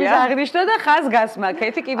მახარებს ამის აღნიშვნა და ხაზგასმა.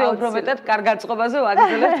 კეთი კიდევ უფრო მეტად კარგ აწყობაზე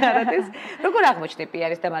ვაგრძელებთ არადის. როგორ აღმოჩნდი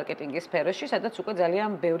PR-ის და მარკეტინგის სფეროში, სადაც უკვე ძალიან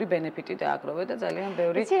ბევრი ბენეფიტი დააგროვე და ძალიან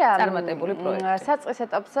ბევრი წარმატებული პროექტი. საწყის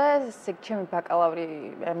ეტაპზე ჩემი ბაკალავრი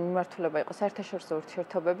მიმართულება იყო საერთაშორისო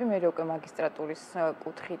ურთიერთობები, მე უკვე მაგისტრატურის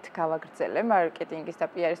კუთხით გავაგრძელე მარკეტინგის და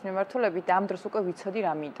PR-ის მიმართულებით და ამ დროს უკვე ვიცოდი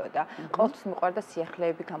რა მინდოდა. ყოველთვის მიყვარდა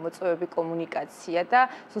სიახლეები, გამოწვევები, კომუნიკაცია და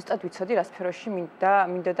ზუსტად ვიცოდი რა სფეროში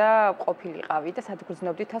მინდოდა ყოფილიყავი და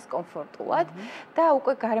სადგრძნობდი თავს კომფორტულად და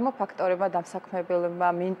უკვე გარემო ფაქტორებმა, დამსაქმებელებმა,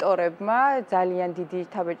 მენტორებმა ძალიან დიდი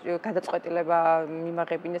გადაწყვეტილება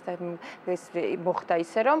მიმაღებინეს და ეს მოხდა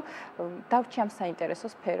ისე რომ დავრჩი ამ საინტერესო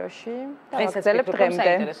სფეროში და ვაგრძელებ დღემდე.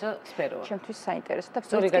 საინტერესო სფეროა. ჩემთვის საინტერესო და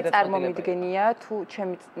წარმომიდგენია თუ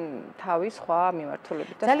ჩემი თავი სხვა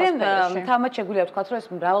მიმართულებით და ძალიან თამათ შეგვიძლია ვთქვათ, რომ ეს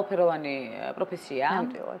მრავალფეროვანი პროფესიაა.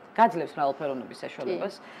 გაძლევს მრავალფეროვნების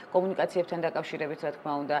საშუალებას, კომუნიკაციებთან დაკავშირებით, რა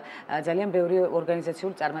თქმა უნდა, ძალიან ბევრი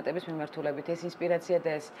ორგანიზაციული წარმატების მიმართულებით ეს ინსპირაცია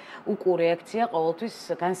და ეს უკურეაქცია ყოველთვის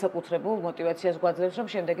განსაკუთრებულ мотивაციას გვაძლევს, რომ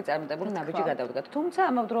შემდეგი წარმატებული ნაბიჯი გადავდგათ. თუმცა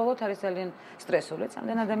ამავდროულად არის ძალიან სტრესულიც,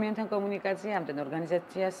 ამდენ ადამიანთან კომუნიკაცია, ამდენ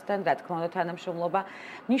ორგანიზაციასთან, რა თქმა უნდა, თანამშრომლობა.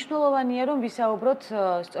 მნიშვნელოვანია, რომ ვისაუბროთ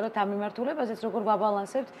სწორედ ამ მიმართულებაზეც, როგორ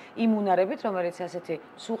ვაბალანსებთ იმ უნარებით, რომელიც ასეთი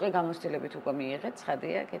სუყე გამოცდილებით უკვე მიიღეთ,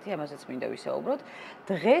 ცხადია, კეთი, ამაზეც მინდა ვისაუბროთ.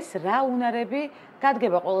 დღეს რა უნარები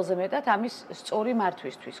გადგება ყველაზე მეტად ამის სწორი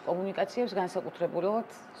მართვისთვის, კომუნიკაციებს განსაკუთრებულად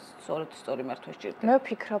სწორი მართვა სჭირდება. მე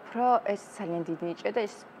ვფიქრობ, რომ ეს ძალიან დიდი ნიჭია და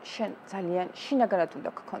ეს შენ ძალიან შინაგანად უნდა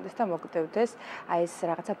გქონდეს და მოგდევდეს აი ეს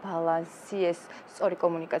რაღაცა ბალანსი, ეს სწორი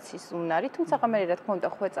კომუნიკაციის უნარი, თუმცა მე რა თქმა უნდა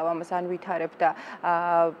ხვეწავ ამას ან ვითარებ და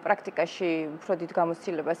პრაქტიკაში უფრო დიდ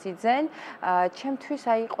გამოცდილებას იძენ. ჩემთვის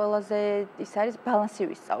აი ყველაზე ის არის ბალანსი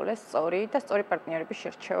ვისწავლე, სწორი და სწორი პარტნიორების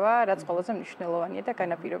შერჩევა, რაც ყველაზე მნიშვნელოვანია და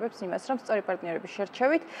განაპირობებს იმას, რომ სწორი პარტნიორების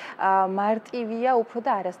შერჩევით მარტივია უფრო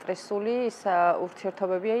და არასტრესული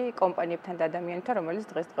ურთიერთობები კომპანიებთან და ადამიანებთან, რომელიც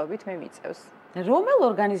დღესდღეობით მე მიწევს. რომელ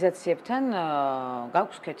ორგანიზაციებთან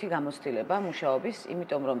გაქვს კეთი გამოცდილება მუშაობის,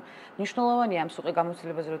 იმიტომ რომ მნიშვნელოვანია ამ სუყე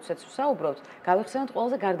გამოცდილებაზე როდესაც ვსაუბრობთ, გავიხსენოთ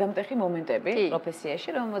ყველაზე გარდამტეხი მომენტები პროფესიაში,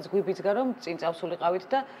 რომელსაც გვიბიძგა რომ წინ წავსულიყავით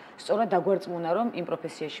და სწორად დაგვერწმუნა რომ იმ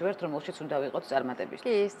პროფესიაში ვერთ, რომელშიც უნდა ვიყოთ წარმატებისთვის.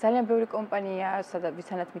 კი, ძალიან ბევრი კომპანია, სადაც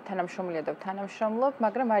ვისანაც თანამშრომლია და თანამშრომლობ,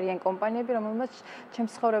 მაგრამ არიან კომპანიები, რომელმაც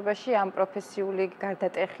ჩემს ცხოვრებაში ამ პროფესიული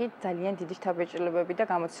გარდატეხით ძალიან დიდი შთაბეჭდილებები და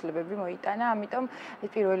გამოცდილებები მოიტანა, ამიტომ ეს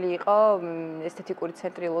პირველი იყო ესთეტიკური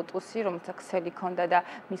ცენტრი ლოტუსი, რომელსაც ქსელი ჰქონდა და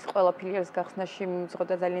მის ყველა ფილიალს გახსნაში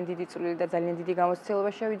მძღოდა ძალიან დიდი წვლილი და ძალიან დიდი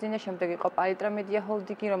გამოცდილება შევიძინა. შემდეგ იყო პალიტრა მედია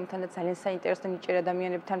ჰოლდინგი, რომელთანაც ძალიან საინტერესო ნიჭიერ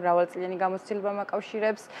ადამიანებთან მრავალწლიანი გამოცდილება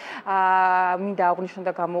მაკავშირებს. მინდა აღვნიშნო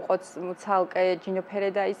და გამოვყოთ ცალკე ჯინო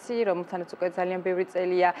ფერედაისი, რომელთანაც უკვე ძალიან ბევრი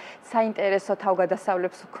წელია საინტერესო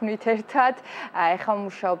თავგადასავლებს ვქვნით ერთად. ეხლა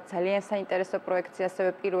მუშაობ ძალიან საინტერესო პროექტზე, ასევე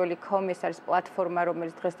პირველი com, ეს არის პლატფორმა,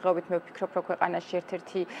 რომელიც დღესდღეობით მე ვფიქრობ, რომ ქვეყანაში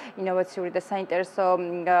ერთ-ერთი ინოვაციური და საინტერესო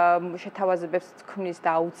შეთავაზებებს ქმნის და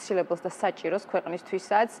აუცილებელს და საჭიროს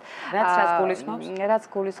ქვეყნისთვისაც. რაც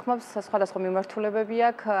გულისხმობს სხვადასხვა მიმართულებები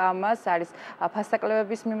აქვს, ამას არის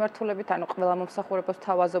ფასტაკლებების მიმართულებით, ანუ ყველა მომსახურებას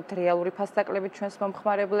თავაზობთ რეალური ფასტაკლებით ჩვენს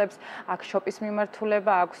მომხმარებლებს, აქვს შოპის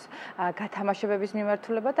მიმართულება, აქვს გათამაშებების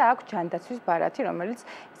მიმართულება და აქვს ჯანდაცვის ბარათი, რომელიც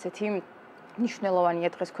ესეთი მნიშვნელოვანია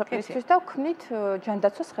დღეს ქვეყნისთვის და ვქმნით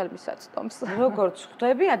ჯანდაცვას ხელმისაწვდომს. როგორც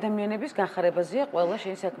ხვდები, ადამიანების გახარებაზეა ყველა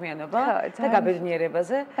შენი საქმიანობა და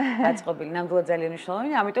გაბედნიერებაზე აწყობილი. ნამდვილად ძალიან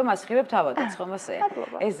მნიშვნელოვანია, ამიტომ ასხივებ თავადაც, ხომ ასეა?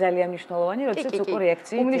 ეს ძალიან მნიშვნელოვანია, როდესაც უკვე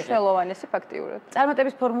რეაქციით იღებ. უმნიშვნელოვანესი ფაქტიურად.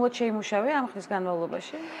 წარმატების ფორმულად შეიმუშავე ამ ხნის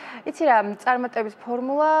განმავლობაში? იცი რა, წარმატების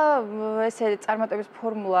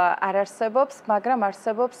ფორმულა არ არსებობს, მაგრამ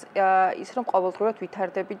არსებობს ის, რომ ყოველდღურად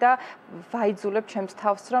ვითარდები და ვაიძულებ ჩემს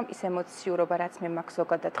თავს, რომ ის ემოციურობა რაც მე მაქვს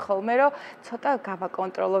ზოგადად ხოლმე, რომ ცოტა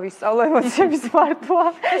გავაკონტროლო, ვისწავლო ემოციების მართვა.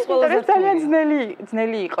 ეს ძალიან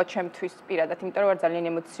ძნელი იყო ჩემთვის პირადად, იმიტომ რომ ვარ ძალიან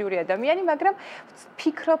ემოციური ადამიანი, მაგრამ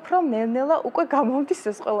ვფიქრობ, რომ ნელ-ნელა უკვე გამომდის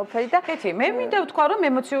ეს ყველაფერი და კეთი, მე მინდა ვთქვა, რომ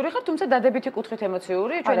ემოციური ხარ, თუმცა დადებითი კუთხით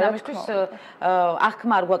ემოციური, ჩვენ ამისთვის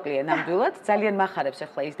აღქმა არ გვაკლია ნამდვილად, ძალიან მახარებს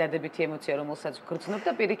ახლა ის დადებითი ემოცია, რომელსაც ვგრძნობ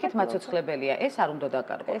და პირიქით მაცოცხლებელია. ეს არ უნდა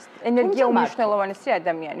დაკარგო. ეს ენერგია უმნიშვნელოვანესი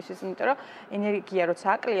ადამიანისთვის, იმიტომ რომ ენერგია როცა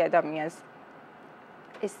აკლია ადამიანს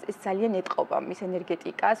ეს ძალიან ეტყობა მის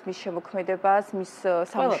ენერგეტიკას, მის შემოქმედებას, მის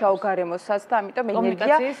სამუშაო გარემოსაც და ამიტომ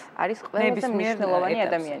ენერგია არის ყველაზე მნიშვნელოვანი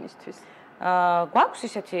ადამიანისთვის. გვაქვს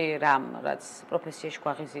ისეთი რამ, რაც პროფესიაში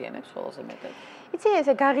გვაღიზიანებს ყველაზე მეტად? იცი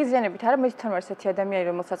ესე გაღიზიანებით არა მე თვითონ ვარ ესეთი ადამიანი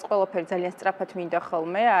რომელსაც ყველაფერი ძალიან სწრაფად მინდა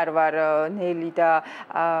ხოლმე არ ვარ ნელი და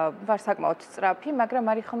ვარ საკმაოდ სწრაფი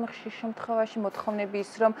მაგრამ არის ხოლმე ხშირ შემთხვევაში მოთხოვნები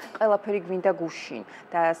ის რომ ყველაფერი გვინდა გუშინ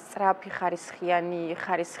და სწრაფი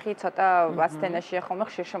ხარისხი ცოტა ასთენაშია ხოლმე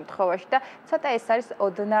ხშირ შემთხვევაში და ცოტა ეს არის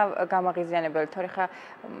ოდნავ გამაღიზიანებელი თორე ხა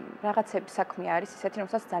რაღაცები საქმე არის ისეთი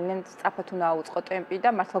რომელსაც ძალიან სწრაფად უნდა აუწყო ტემპი და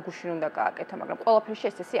მართლა გუშინ უნდა გააკეთო მაგრამ ყველაფერში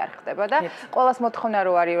ესე არ ხდება და ყველას მოთხოვნა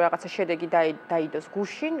რომ არის რაღაცა შედეგი დაიდოს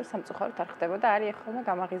გუშინ სამწუხაროდ არ ხდება და არის ხოლმე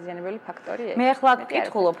გამაღიზიანებელი ფაქტორი ეს მე ახლა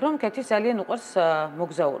გკითხულობ რომ კეთის ძალიან უყვარს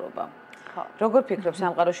მოგზაურობა როგორ ფიქრობ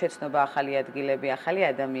სამყაროს შეცნობა ახალი ადგილები ახალი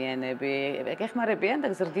ადამიანები ეხმარებიან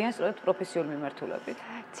და გზრდიან სწორედ პროფესიულ მიმართულებით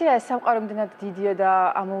ცირა სამყარო იმდენად დიდია და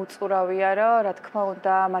ამოუწურავია რომ რა თქმა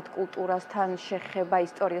უნდა მათ კულტურასთან შეხება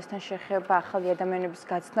ისტორიასთან შეხება ახალი ადამიანების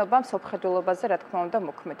გაცნობა მსოფლმხედველობაზე რა თქმა უნდა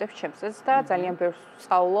მოქმედებს ჩემსაც და ძალიან ბევრს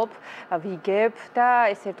ვსწავლობ ვიგებ და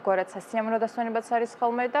ეს ერთგვარად სასიამოვნო დასვენებაც არის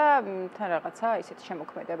ხოლმე და თან რაღაცა ისეთი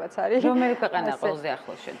შემოქმედებაც არის რომელი ქვეყანა ყველაზე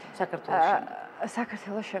ახლოს შედგება საქართველოში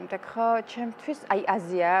საქართველოს შემდეგ ხო ჩემთვის აი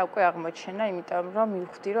აზია უკვე აღმოჩენა იმიტომ რომ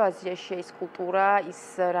მივხვდი რომ აზიაში ის კულტურა ის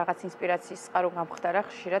რაღაც ინსპირაციის წყარო გამხდარა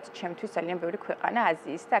ხშირად ჩემთვის ძალიან ბევრი ქვეყანა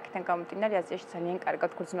აზიის და აქედან გამომდინარე აზიაში ძალიან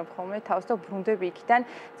კარგად გრძნობ ხოლმე თავს და ბრუნდები იქიდან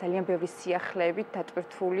ძალიან ბევრი სიახლეებით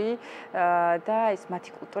დატვირთული და ეს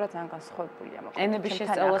მათი კულტურა ძალიან განსხვავებულია მოკლედ ენების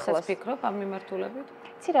შესწავლასაც ფიქრობ ამ მიმართულებით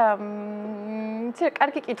ცირა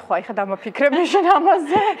კარგი კითხვა ეხლა დამაფიქრებ შენ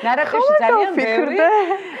ამაზე ნარატივში ძალიან ბევრი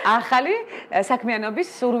ახალი საქმიანობის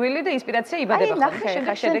სურვილი და ინსპირაცია იბადება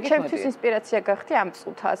ხოლმე შედეგი ჩემთვის ინსპირაცია გახდი ამ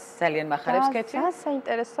წუთას ძალიან მახარებს კეთი და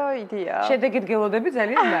საინტერესო იდეაა შედეგით გელოდები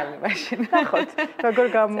ძალიან მალე მაშინ ნახოთ როგორ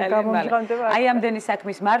გამომჟღავნება აი ამდენი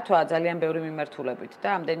საქმის მართვა ძალიან ბევრი მიმართულებით და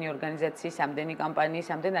ამდენი ორგანიზაციის ამდენი კამპანიის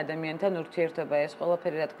ამდენ ადამიანთან ურთიერთობა ეს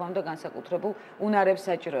ყველაფერი რა თქმა უნდა განსაკუთრებულ უნარებს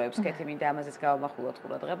საჭიროებს კეთი მინდა ამაზეც გავამახვილოთ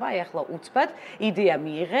ყურადღება აი ახლა უცბად იდეა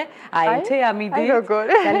მიიღე აი ამ იდეით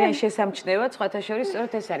ძალიან შესამჩნევა სხვათა შორის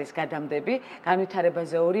სწორედ ეს არის გადამდები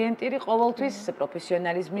განვითარებაზე ორიენტირი ყოველთვის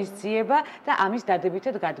პროფესიონალიზმის ძიება და ამის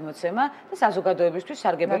დადებითად გადმოცემა და საზოგადოებისთვის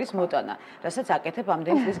სარგებელის მოტანა, რასაც აკეთებ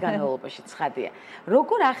ამდენ წლის განმავლობაში, ცხადია.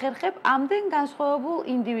 როგორ ახერხებ ამდენ განსხვავებულ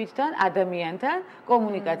ინდივიდთან, ადამიანთან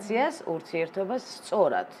კომუნიკაციას, ურთიერთობას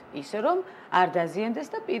სწორად, ისე რომ არ დაზიანდეს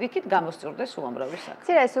და პირიქით გამოსწორდეს უამრავი საქმე.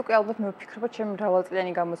 ცირა ეს უკვე ალბათ მე ვფიქრობ, ჩემი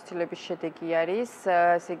მრავალწლიანი გამოცდილების შედეგი არის,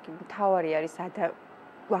 ესე იგი მთავარი არის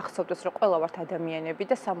ვახსოვდეს რომ ყველა ვართ ადამიანები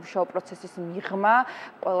და სამუშაო პროცესის მიღმა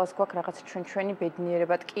ყველას გვაქვს რაღაც ჩვენი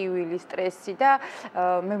ბედნიერება, ტკივილი, სტრესი და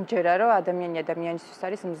მე მჯერა რომ ადამიანისთვის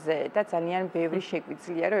არის მზე და ძალიან ბევრი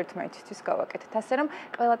შეგვიძლია რომ ერთმანეთისთვის გავაკეთოთ. ასე რომ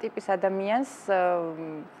ყველა ტიპის ადამიანს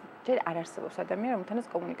ჯერ არ არსებობს ადამიანი რომელთანაც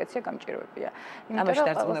კომუნიკაცია გამჭირვებია. ამაში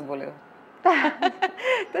დარწმუნებული ვარ.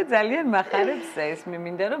 და ძალიან მახარებს ეს მე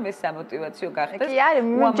მინდა რომ ეს სამოტივაციო გახდეს. კი არის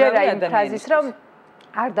მჯერა იმ ფრაზის რომ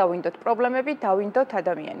არ დავინდოთ პრობლემები, დავინდოთ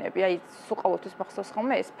ადამიანები. აი, სულ ყოველთვის მახსოვს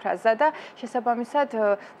ხოლმე ეს ფრაზა და შესაბამისად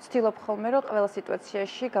ვცდილობ ხოლმე რომ ყველა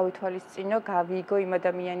სიტუაციაში გავითვალისწინო, გავიგო იმ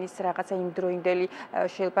ადამიანის რაღაცა იმდროინდელი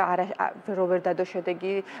შეიძლება რო ვერ დადო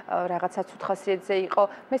შედეგი, რაღაცა ცუთხასიათზე იყო.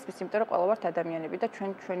 მესმის, იმიტომ რომ ყველა ვართ ადამიანები და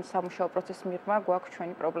ჩვენი სამუშაო პროცესის მიღმა გვაქვს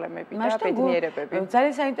ჩვენი პრობლემები და ბედნიერებები.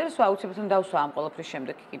 ძალიან საინტერესოა, აუცილებლად უნდა დავსვა ამ ყველაფრის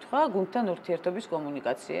შემდეგი კითხვა, გუნდთან ურთიერთობის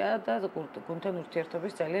კომუნიკაცია და გუნდთან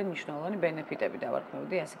ურთიერთობის ძალიან მნიშვნელოვანი ბენეფიტები დავარქმევ.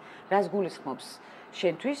 ასე რას გულისხმობს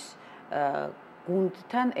შენთვის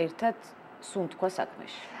გუნდთან ერთად სუნთქვა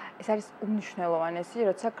საქმეში ეს არის უმნიშვნელოვანესი,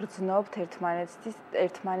 როცა გრძნობთ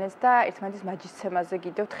ერთმანეთს და ერთმანეთის მაჯისცემაზე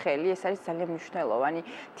გიდევთ ხელი, ეს არის ძალიან მნიშვნელოვანი.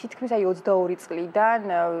 თითქმის აი 22 წლიდან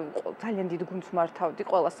ძალიან დიდ გუნდს მართავდი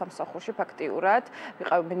ყველა სამსახურში ფაქტიურად,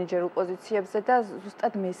 ვიყავი მენეჯერულ პოზიციებზე და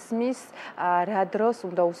ზუსტად მესმის რა დროს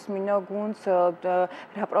უნდა უსმინო გუნდს,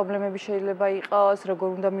 რა პრობლემები შეიძლება იყოს, როგორ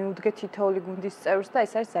უნდა მიუდგეთ თითოეული გუნდის წევრს და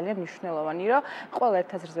ეს არის ძალიან მნიშვნელოვანი, რომ ყველა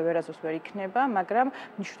ერთ აზრზე ვერასდროს ვერ იქნება, მაგრამ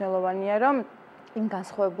მნიშვნელოვანია, რომ იმ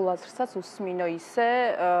განსხვავებულ აზრსაც უსმინო ისე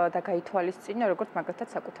და გაითვალისწინო, როგორც მაგალითად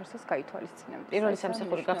საკუთარსაც გაითვალისწინებთ. პირველი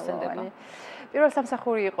სამსახური გახსენდება. პირველი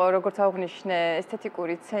სამსახური იყო, როგორც აღვნიშნე,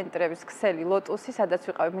 ესთეტიკური ცენტრების ქსელი ლოტუსი, სადაც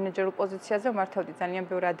ვიყავი მენეჯერულ პოზიციაზე, მართავდი ძალიან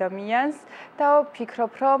ბევრ ადამიანს და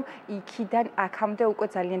ვფიქრობ, რომ იქიდან აქამდე უკვე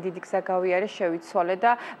ძალიან დიდი გზა გავიარე, შევიცვალე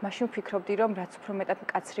და მაშინ ვფიქრობდი, რომ რაც უფრო მეტად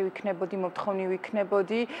მკაცრი ვიქნებოდი, მომთხოვნი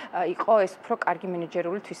ვიქნებოდი, იყო ეს უფრო კარგი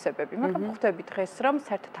მენეჯერული თვისებები. მაგრამ ხვდები დღეს, რომ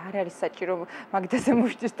საერთოდ არ არის საჭირო მაგდაზე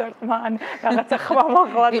მუშტის თორტმა ან რაღაცა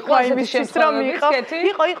ხმამაღლად იყო იმისთვის რომ იყო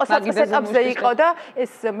საწყის ეტაპზე იყო და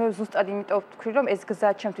ეს მე ზუსტად იმიტომ ვთქვი რომ ეს გზა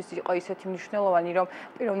ჩემთვის იყო ისეთი მნიშვნელოვანი რომ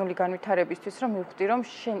პიროვნული განვითარებისთვის რომ მივხვდი რომ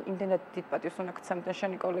შენ იმდენად დიდ პატივს უნდა გცემდნენ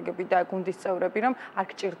შენი კოლეგები და გუნდის წევრები რომ არ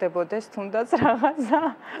გჭირდებოდეს თუნდაც რაღაცა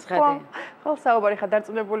ხო საუბარი ხა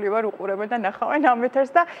დარწმუნებული ვარ უყურებენ და ნახავენ ამ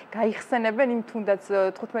ეთერს და გაიხსენებენ იმ თუნდაც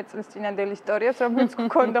 15 წლის წინანდელი ისტორიებს რომელიც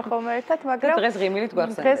გქონდა ხოლმე ერთად მაგრამ დღეს ღიმილით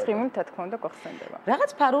გვახსენდება დღეს ღიმილით რა თქმა უნდა გვახსენდება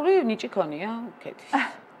რაღაც ფარული ნიჭი ქონია კეთის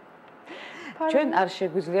ჩვენ არ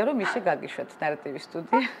შეგვიძლია რომ ისე გაგიშვათ ნარატივის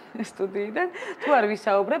სტუდიიდან თუ არ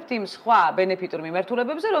ვისაუბრებთ იმ სხვა ბენეფიტურ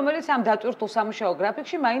მიმართულებებზე რომელიც ამ დატვირთულ სამუშაო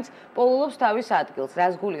გრაფიკში მაინც პოულობს თავის ადგილს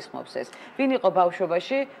რას გულისხმობს ეს ვინ იყო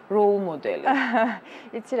ბავშვობაში როულ მოდელი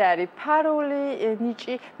იცი რა არის ფარული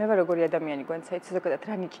ნიჭი მე ვარ როგორი ადამიანი გვანცა იცი ზოგადად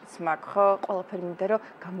რა ნიჭიც მაქვს ხო ყველაფერი მინდა რომ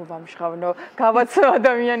გამოვამშღავნო გავაცო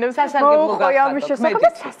ადამიანებს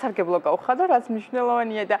სასარგებლო გავხადო რაც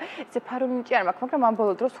მნიშვნელოვანია და იცი ფარული ნიჭი არ მაქვს მაგრამ ამ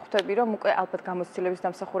ბოლო დროს ხვდები რომ უკვე ალბათ გამოცდილების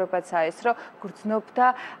დამსახურებაცაა ეს რომ გრძნობ და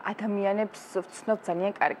ადამიანებს ვცნობ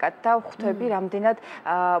ძალიან კარგად და ხვდები რამდენად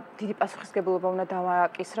დიდი პასუხისგებლობა უნდა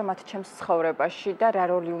დავაკისრო მათ ჩემს ცხოვრებაში და რა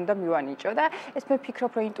როლი უნდა მივანიჭო და ეს მე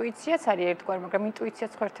ვფიქრობ რომ ინტუიციაც არის ერთგვარი მაგრამ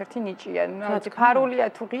ინტუიციაც ხო ერთ-ერთი ნიჭია ფარულია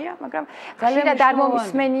თუ ღია მაგრამ ძალიან არ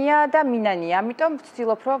მომისმენია და მინანია ამიტომ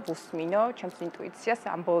ვცდილობ რომ ვუსმინო ჩემს ინტუიციას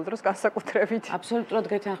ამ ბოლო დროს განსაკუთრებით აბსოლუტურად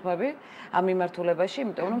გეთანხმები ამ მიმართულებაში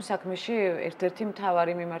იმიტომ რომ საქმეში ერთ-ერთი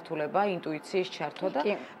მთავარი მიმართულება ინტუიციის ჩართვა და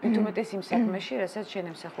მით უმეტეს იმ საქმეში რასაც შენ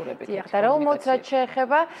ემსახურები დიახ და რა უმოწრად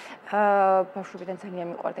შეეხება ბავშვობიდან ძალიან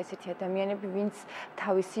მიყვარდა ესეთი ადამიანები ვინც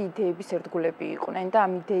თავისი იდეების ერთგულები იყვნენ და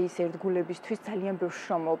ამ იდეის ერთგულებისთვის ძალიან ბევრ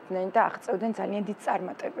შრომობდნენ და აღწევდნენ ძალიან დიდ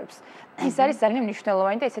წარმატებებს ეს არის ძალიან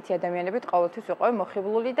მნიშვნელოვანი და ესეთი ადამიანებით ყოველთვის ვიყავი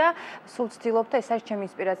მოხიბლული და სულ ვცდილობ და ეს არის ჩემი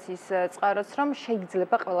ინსპირაციის წყაროც რომ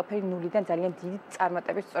შეიძლება ყველაფერი ნულიდან ძალიან დიდი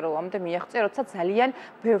წარმატების სწორლამდე მიაღწიო როცა ძალიან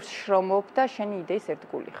ბევრს შრომობ და შენი იდეის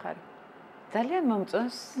ერთგული ხარ ძალიან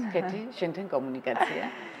მომწონს კეთი შენთან კომუნიკაცია.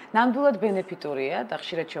 ნამდვილად ბენეფიტურია და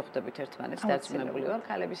ხშირად შევხვდებით ერთმანეთს დარწმუნებული ვარ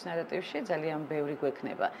ქალების ნარატივში ძალიან ბევრი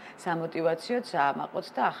გვექნება სამოტივაციო, საამაყოც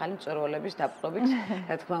და ახალი მწვერვალების დაპყრობით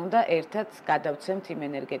რა თქმა უნდა ერთად გადავცემთ იმ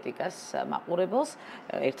ენერგეტიკას მაყურებელს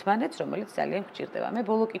ერთმანეთს რომელიც ძალიან გვჭირდება. მე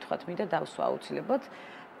ბოლო კითხვათ მინდა დავსვა აუცილებლად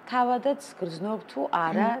თავადაც გრძნობ თუ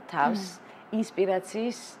არა თავს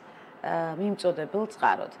ინსპირაციის მიმწოდებელ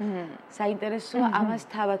წყაროდ. საინტერესოა ამას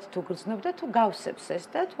თავად თუ გრძნობ და თუ გავსებს ეს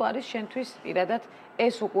და თუ არის შენთვის პირადად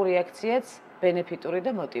ეს უყურ რეაქციაც ბენეფიტური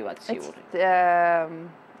და მოტივაციური.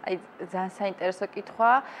 აი ძალიან საინტერესო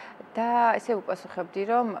კითხვა და ესე ვუპასუხებდი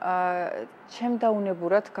რომ ჩემ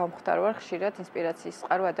დაუნებურად გამختار ვარ ხშირად ინსპირაციის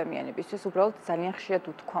წყარო ადამიანებისთვის უბრალოდ ძალიან ხშირად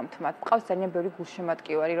უთქვამთ მათ. მყავს ძალიან ბევრი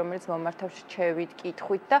გულშემატკივარი რომელიც მომართავ რჩევით,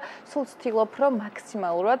 კითხვით და სულ ვცდილობ რომ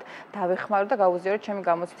მაქსიმალურად დავეხმარო და გავუზიარო ჩემი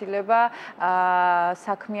გამოცდილება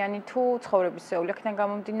საქმიანი თუ ცხოვრებისეული აქედან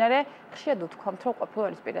გამომდინარე ხშირად უთქვამთ რომ ყოფილი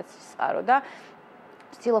ინსპირაციის წყარო და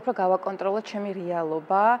ვცდილობ რომ გავაკონტროლო ჩემი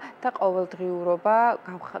რეალობა და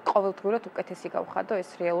ყოველდღიურად უკეთესი გავხადო ეს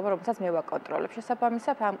რეალობა, რომელსაც მე ვაკონტროლებ.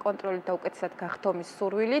 შესაბამისად, ამ კონტროლით და უკეთესად გახდომის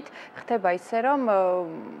სურვილით ხდება ისე, რომ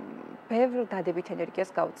ბევრ დადებით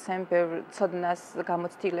ენერგიას გავცემ, ბევრ ცოდნას,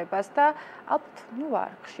 გამოცდილებას და ალბათ,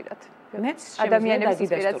 ვარ ხშირად. მეც ადამიანების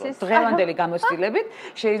ინსპირაციის დღევანდელი გამოცდილებით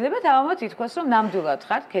შეიძლება თავამოთ ითქვას რომ ნამდვილად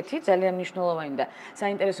ხარ კეთი ძალიან მნიშვნელოვანი და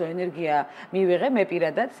საინტერესო ენერგია მივიღე მე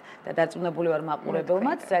პირადად და დარწმუნებული ვარ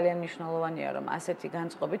მაყურებელმაც ძალიან მნიშვნელოვანია რომ ასეთი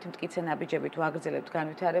განწყობით მტკიცე ნაბიჯებით ვაგრძელებთ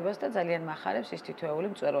განვითარებას და ძალიან მახარებს ის თითოეული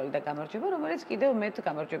მწვერვალი და გამარჯვება რომელიც კიდევ მეტ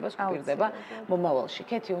გამარჯვებას გვპირდება მომავალში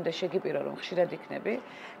კეთი უნდა შეგიპირო რომ ხშირად იქნები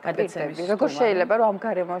გადაცემის როგორ შეიძლება რომ ამ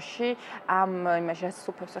გარემოში ამ იმაში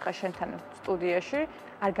ასუფებს ახლა შენთან სტუდიაში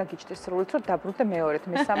არ გაგიჩნდეს სრულად რომ დაბრუნდე მეორედ,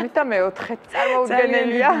 მესამედ და მეოთხედ.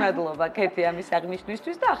 წარმოუდგენელია. მადლობა კეთი ამის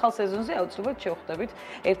აღნიშვნისთვის და ახალ სეზონზე აუცილებლად შევხვდებით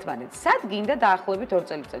ერთმანეთს. სად გინდა დაახლოებით 2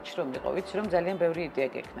 წელიწადში რომ იყო, ვიცი რომ ძალიან ბევრი იდეა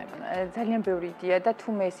გექნება. ძალიან ბევრი იდეა და თუ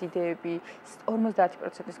მე ეს იდეები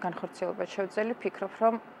 50%-ის განხორციელებას შევძელი, ვფიქრობ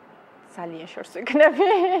რომ ძალიან შორს ვიქნები.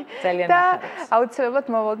 ძალიან და აუცილებლად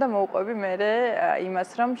მოვალ და მოვყვები მე იმას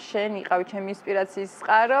რომ შენ იყავი ჩემი ინსპირაციის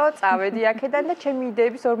წყარო, წავედი აქედან და ჩემი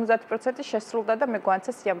იდეების 50% შესრულდა და მე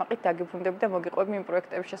გვანცას სიამაყით დაგიბრუნდები და მოგიყვები იმ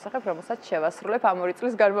პროექტების შესახებ, რომელსაც შევასრულებ ამ 2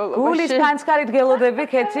 წლის განმავლობაში. გულის ფანცქარით გელოდები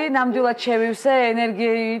კეთი, ნამდვილად შევივსე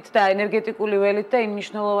ენერგიით და ენერგეტიკული ველით და იმ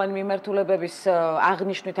მნიშვნელოვანი მიმართულებების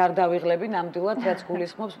აღნიშვნით არ დავიღლები ნამდვილად რაც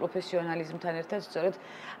გულისხმობს პროფესიონალიზმთან ერთად სწორედ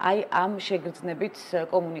აი ამ შეგრძნებით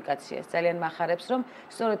კომუნიკაციაში. ეს ძალიან მახარებს, რომ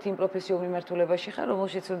სწორედ იმ პროფესიულ მიმართულებაში ხარ,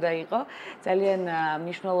 რომელშიც უნდა იყო. ძალიან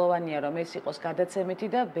მნიშვნელოვანია, რომ ეს იყოს გადაცემითი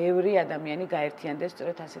და ბევრი ადამიანი გაერთიანდეს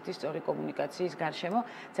სწორედ ასეთი სწორი კომუნიკაციის გარშემო.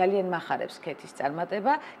 ძალიან მახარებს ქეთის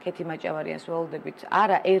წარმატება. ქეთი მაჭავარიანს ველოდებით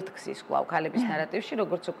არა ერთგზის კვლავ ქალების ნარატივში,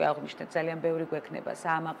 როგორც უკვე აღვნიშნეთ, ძალიან ბევრი გვექნება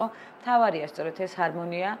საამაყო. მთავარია სწორედ ეს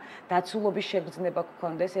ჰარმონია, დაცულობის შეგრძნება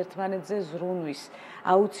გქონდეს, ერთმანეთზე ზრუნვის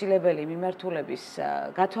აუცილებელი მიმართულების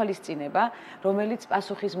გათვალისწინება, რომელიც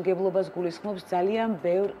პასუხისმგებლობას გულისხმობს ძალიან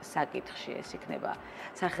ბევრ საკითხში. ეს იქნება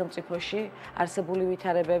სახელმწიფოში არსებული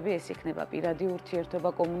ვითარებები, ეს იქნება პირადი ურთიერთობა,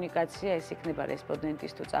 კომუნიკაცია, ეს იქნება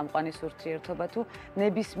რესპონდენტის თუ წამყვანის ურთიერთობა თუ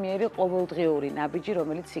ნებისმიერი ყოველდღიური ნაბიჯი,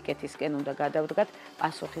 რომელიც სიკეთისკენ უნდა გადავდგათ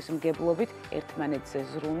პასუხისმგებლობით, ერთმანეთზე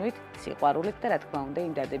ზრუნვით, სიყვარულით და რა თქმა უნდა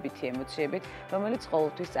იმ დადებითი ემოციებით, რომელიც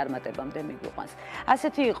ყოველთვის წარმატებამდე მიგვიყვანს.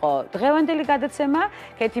 ასეთი იყო დღევანდელი გადაცემა.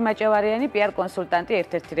 ქეთი მაჭავარიანი, PR კონსულტანტი,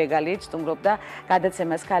 ერთ-ერთი რეგალიით სტუმრობდა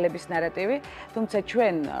გადაცემას ქალების ნარატივი, თუმცა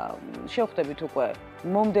ჩვენ შევხვდებით უკვე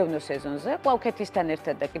მომდევნო სეზონზე, კვლავ ქეთისთან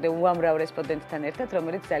ერთად და კიდევ უამრავ რესპონდენტთან ერთად,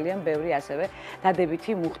 რომელიც ძალიან ბევრი ასევე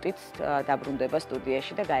დადებითი მუხტით დაბრუნდება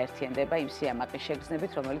სტუდიაში და გაერთიანდება იმ სიამაყის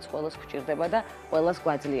შეგრძნებით, რომელიც ყველას გვჭირდება და ყველას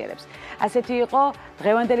გვაძლიერებს. ასეთი იყო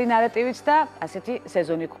დღევანდელი ნარატივიც და ასეთი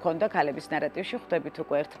სეზონი გქონდა ქალების ნარატივში. ხვდებით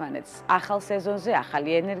უკვე ერთმანეთს ახალ სეზონზე, ახალი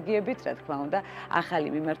ენერგიებით, რა თქმა უნდა, ახალი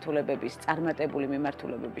მიმართულებების, წარმატებული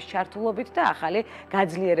მიმართულებების ჩართულობით და ახალი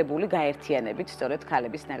გაძლიერებული გაერთიანებით სწორედ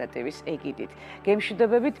ქალების ნარატივის ეგიდით.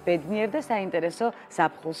 გემშვიდობებით, ბედნიერ და საინტერესო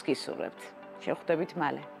ზაფხულს გისურვებთ. შევხვდებით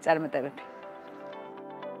მალე. წარმატებები.